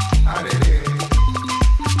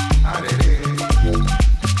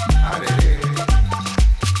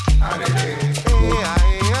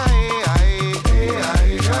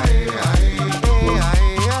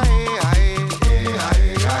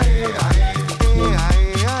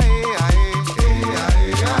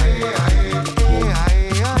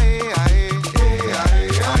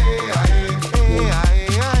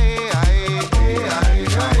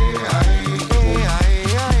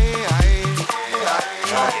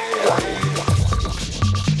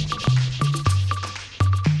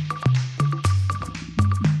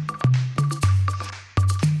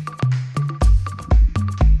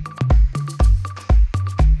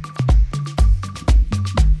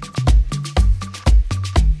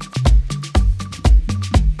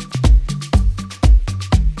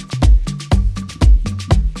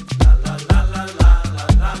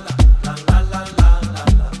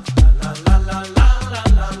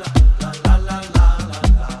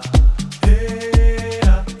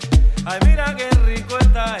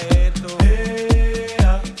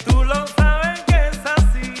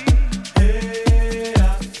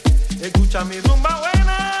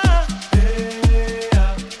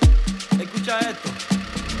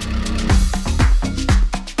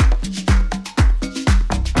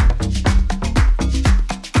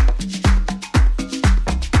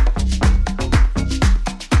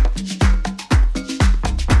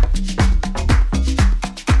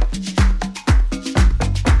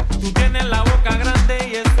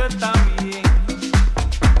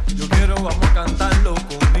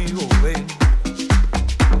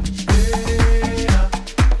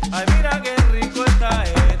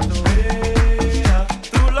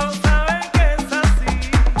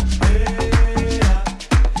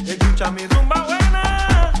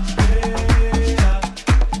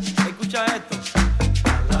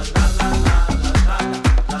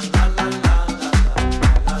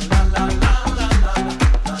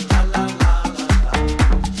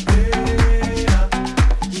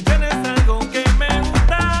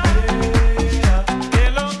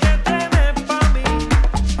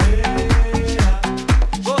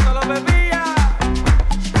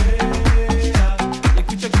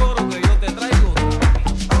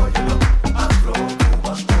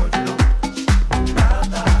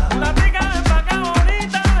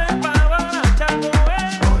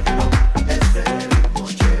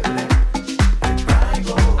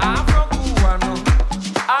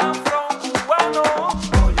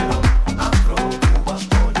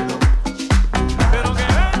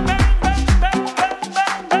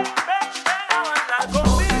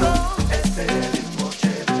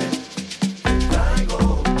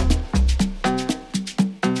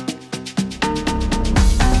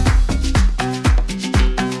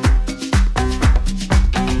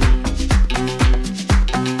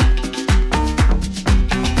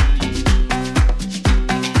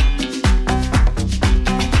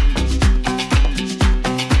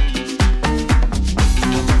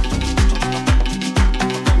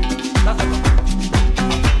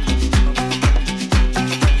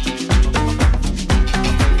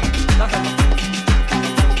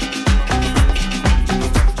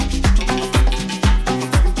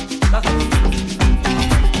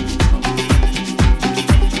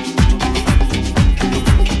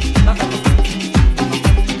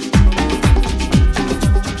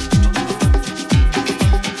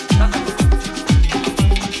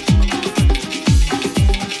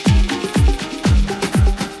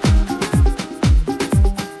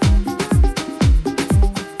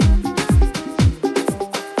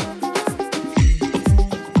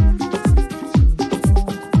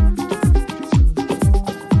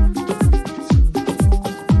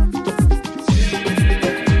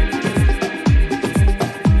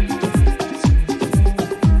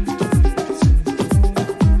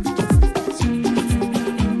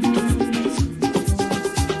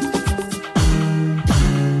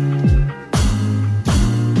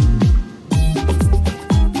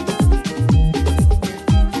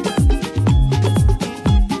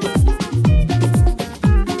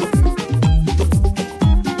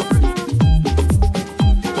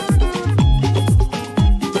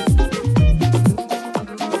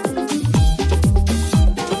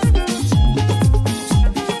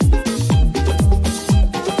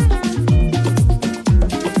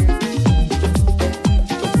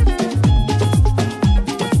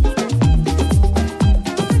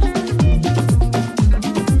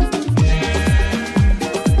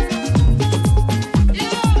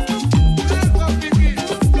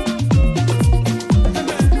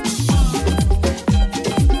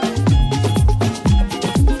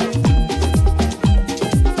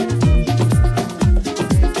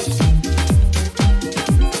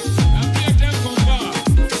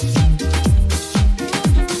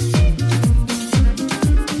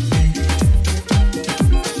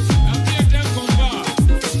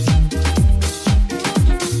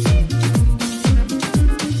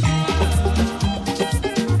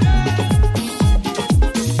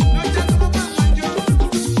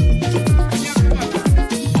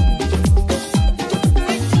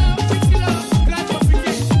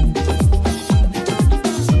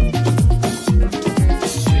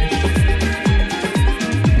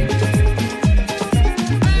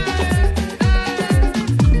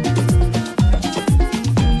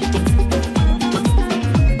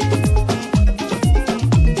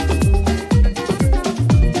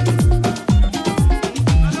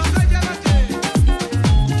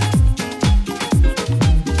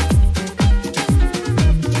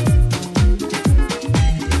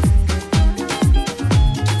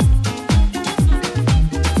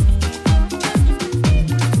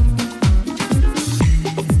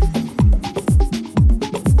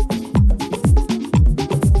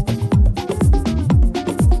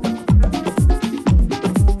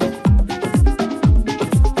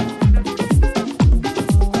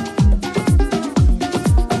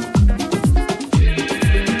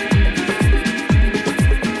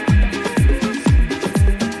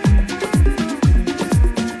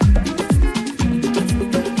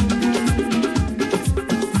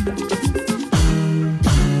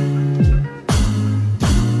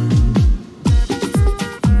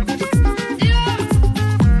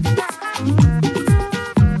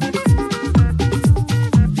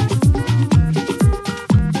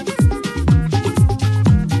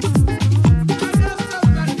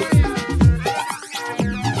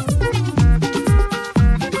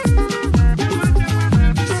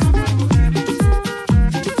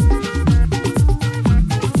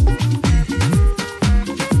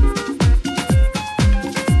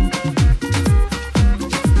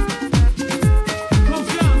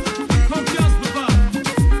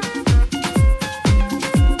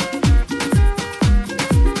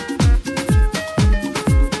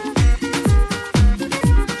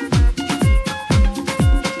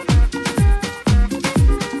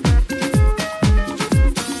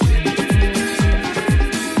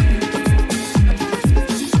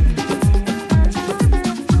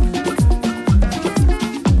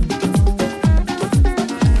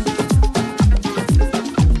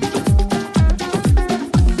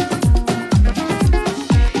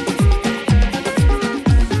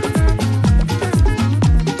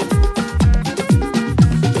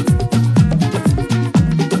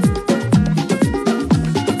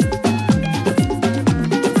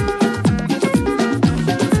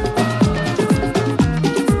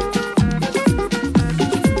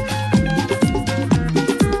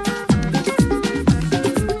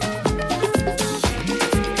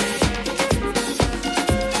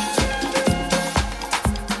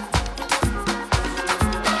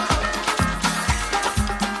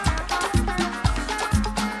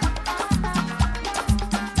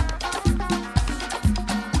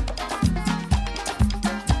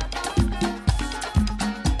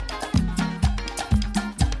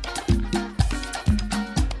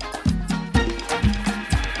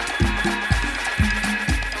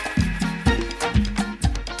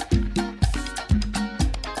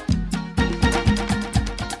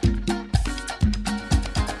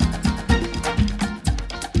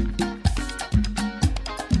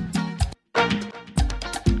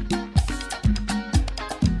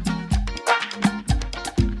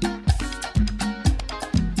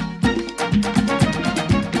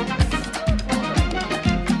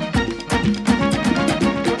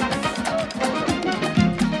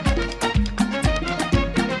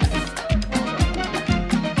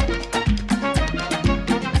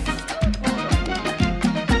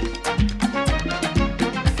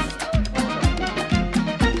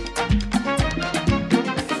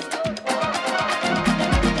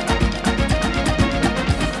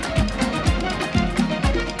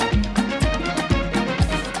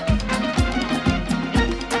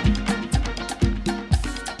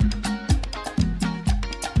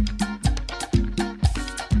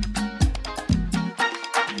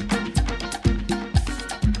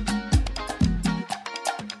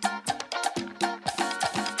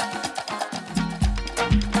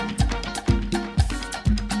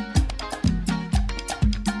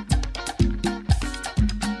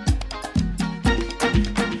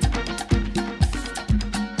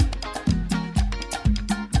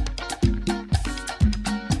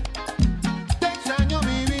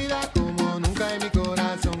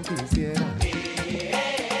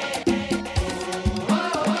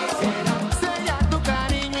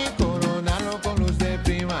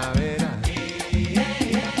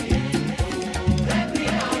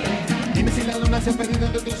 se ha perdido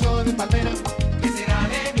entre tus ojos de palmera. ¿Qué será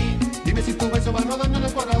de mí? Dime si tu beso va rodando en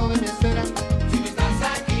el cuadrado de mi esfera. Si no estás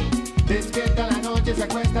aquí, despierta la noche, se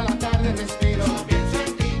acuesta la tarde, respiro. Solo pienso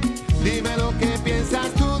en ti. Dime lo que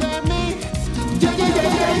piensas tú de mí.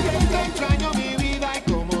 Te extraño mi vida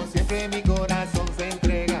y como siempre mi corazón se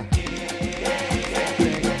entrega.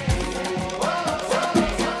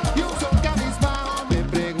 Y un sol cabizbajo me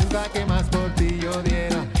pregunta qué más por ti yo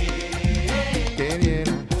diera.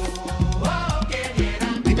 Queriera.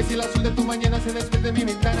 Dime si el azul de tu mañana se despierta en mi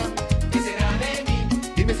ventana. ¿Qué será de mí?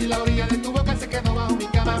 Dime si la orilla de tu boca se quedó bajo mi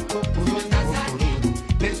cama. Si no estás aquí,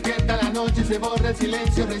 despierta la noche, se borra el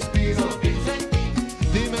silencio, respiro.